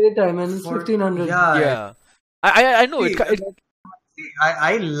of playtime and it's 1,500. Yeah, I know See,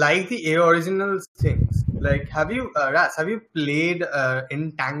 I like the A Originals things. Like, have you played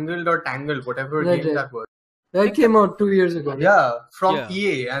Entangled or Tangled, whatever Right, game right. that was? That came out 2 years ago. right? Yeah, from Yeah.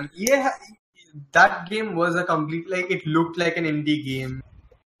 EA, and EA. That game was a complete, like, it looked like an indie game.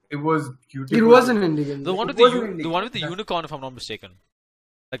 It was beautiful. It was an indie game. the one with It was an the indie one with the game. unicorn, if I'm not mistaken,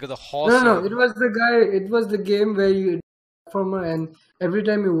 like the horse. No, it was the guy. It was the game where you platformer, and every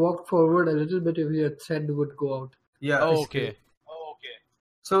time you walked forward a little bit, if your thread would go out. Yeah. Oh, okay.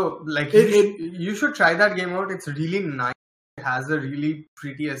 So, like, It- you should try that game out. It's really nice. It has a really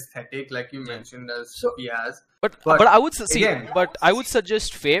pretty aesthetic, like you mentioned, as So- he has. But But I would again- but I would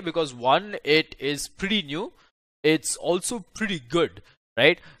suggest Fey because one, it is pretty new. It's also pretty good,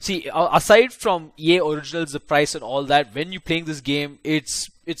 right? See, aside from EA Originals, the price and all that, when you're playing this game, it's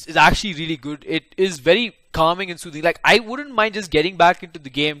actually really good. It is very calming and soothing. Like I wouldn't mind just getting back into the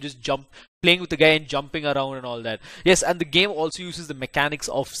game, just playing with the guy and jumping around and all that. Yes, and the game also uses the mechanics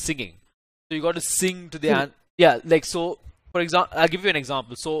of singing. So you got to sing to the yeah, like so. For example, I'll give you an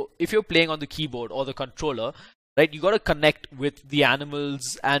example. So if you're playing on the keyboard or the controller, right, you got to connect with the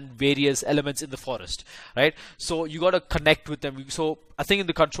animals and various elements in the forest, right? So you got to connect with them. So I think in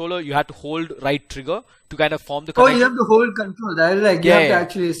the controller you had to hold right trigger to kind of form the Oh, connection. you have to hold control. That is like you have to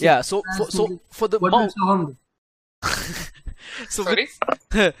actually. See So for the what mouse, will Soham do? so Sorry?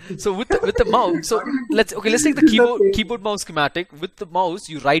 with the mouse, so let's take the keyboard mouse schematic. With the mouse,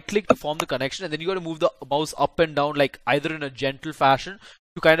 you right click to form the connection, and then you got to move the mouse up and down, like either in a gentle fashion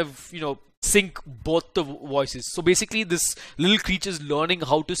to kind of sync both the voices. So basically, this little creature is learning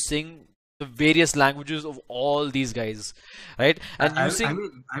how to sing the various languages of all these guys, right? And using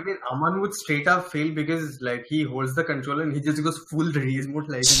I mean, Aman would straight up fail because, like, he holds the controller and he just goes full release mode,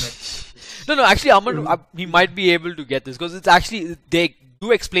 like. No, actually, Aman, he might be able to get this because it's actually, they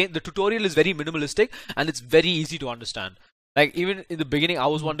do explain, the tutorial is very minimalistic and it's very easy to understand. Like, even in the beginning, I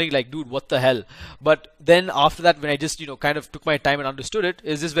was wondering, like, dude, what the hell? But then after that, when I just, kind of took my time and understood it,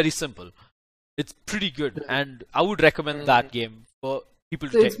 it's just very simple. It's pretty good, and I would recommend that game for people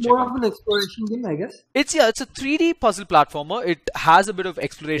So to it's check more out. of an exploration game, I guess. It's a 3D puzzle platformer. It has a bit of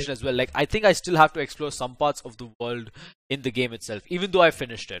exploration as well. Like I think I still have to explore some parts of the world in the game itself, even though I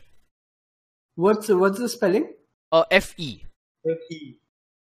finished it. What's the spelling? FE. FE.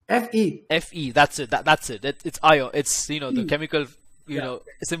 FE. FE. That's it. That's it. It's ion. It's the chemical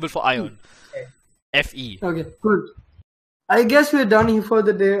symbol for ion. FE. Okay, good. I guess we're done here for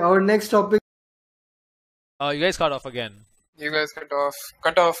the day. Our next topic. You guys cut off again. You guys cut off.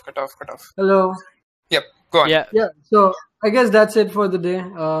 Hello. Yep, go on. Yeah. Yeah. So I guess that's it for the day.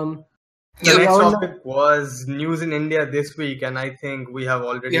 The Yeah, next our- topic was news in India this week, and I think we have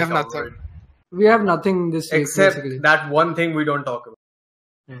already You have covered. nothing. We have nothing this week, Except basically. that one thing we don't talk about.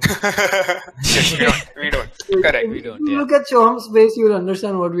 Yes, we don't. Correct. We don't, If you yeah. look at Shoham's face, you'll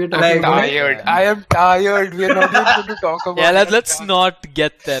understand what we're talking Like, about. Tired. I am tired. We are not even going to talk about Yeah, it. let's not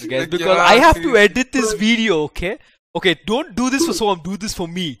get there, guys, because Yeah, I have to seriously. edit this video, okay? Okay, don't do this for Soham, do this for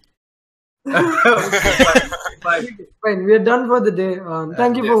me. Fine, we're done for the day.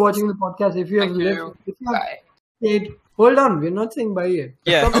 Thank you for Yes. watching the podcast. If you have Thank lived, you. if you have Bye. stayed, hold on. We're not saying bye yet.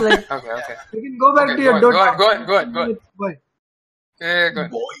 Yeah. Stop, like, Okay. you can go back Okay, to your go on. Bye. Yeah, go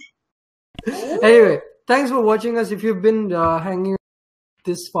on. Anyway, thanks for watching us. If you've been hanging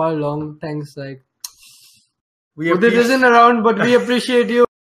this far long, thanks. Like, We Udit appreciate- isn't around, but we appreciate you.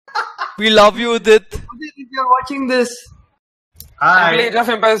 We love you, Udit. Udit, if you're watching this, I Hi. played Age of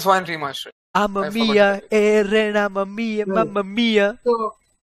Empires 1 remaster. Mamma I forgot mia, to Eren, mamma mia, mamma mia. so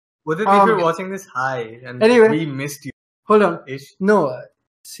Udit, if Um, you're watching this, hi. And anyway. we missed you. hold on. Ish. No,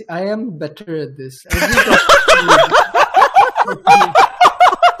 see, I am better at this. Every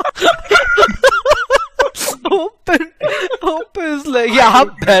topic- Open is like, yeah,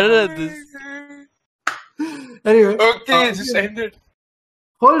 I'm better at this. anyway, Okay, just end it.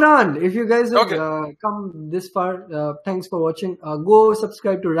 hold on. If you guys have Okay. come this far, thanks for watching. Go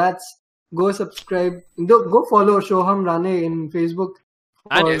subscribe to Rats. Go subscribe. Go follow Shoham Rane in Facebook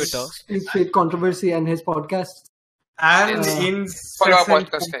And for Twitter. Street Fate Controversy and his podcast. And Yes. in Follow our incessant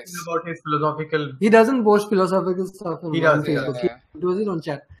podcast, talking guys. about his philosophical. He doesn't post philosophical stuff on He does, Facebook. yeah. He does it on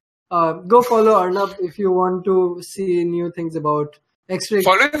chat. Go follow Arnab if you want to see new things about X-ray.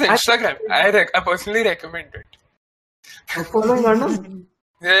 Follow his Instagram. I personally recommend it. Following Arnab?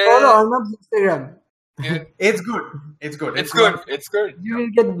 Yeah. Follow Arnab's Instagram. Yeah. It's good. It's good. It's good. It's good. You will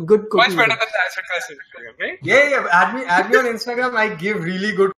get good Much cooking. better than the Acid Class Instagram, right? Yeah. Add me on Instagram. I give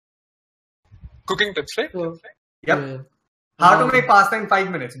really good. Cooking tips, right? So, Yep. yeah. How to make pasta in 5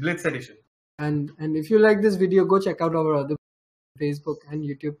 minutes. Blitz edition. And if you like this video, go check out our other Facebook and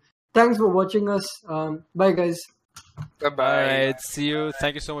YouTube. Thanks for watching us. Bye, guys. Bye-bye. Alright, see you.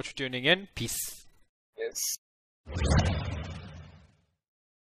 Thank you so much for tuning in. Peace. Yes.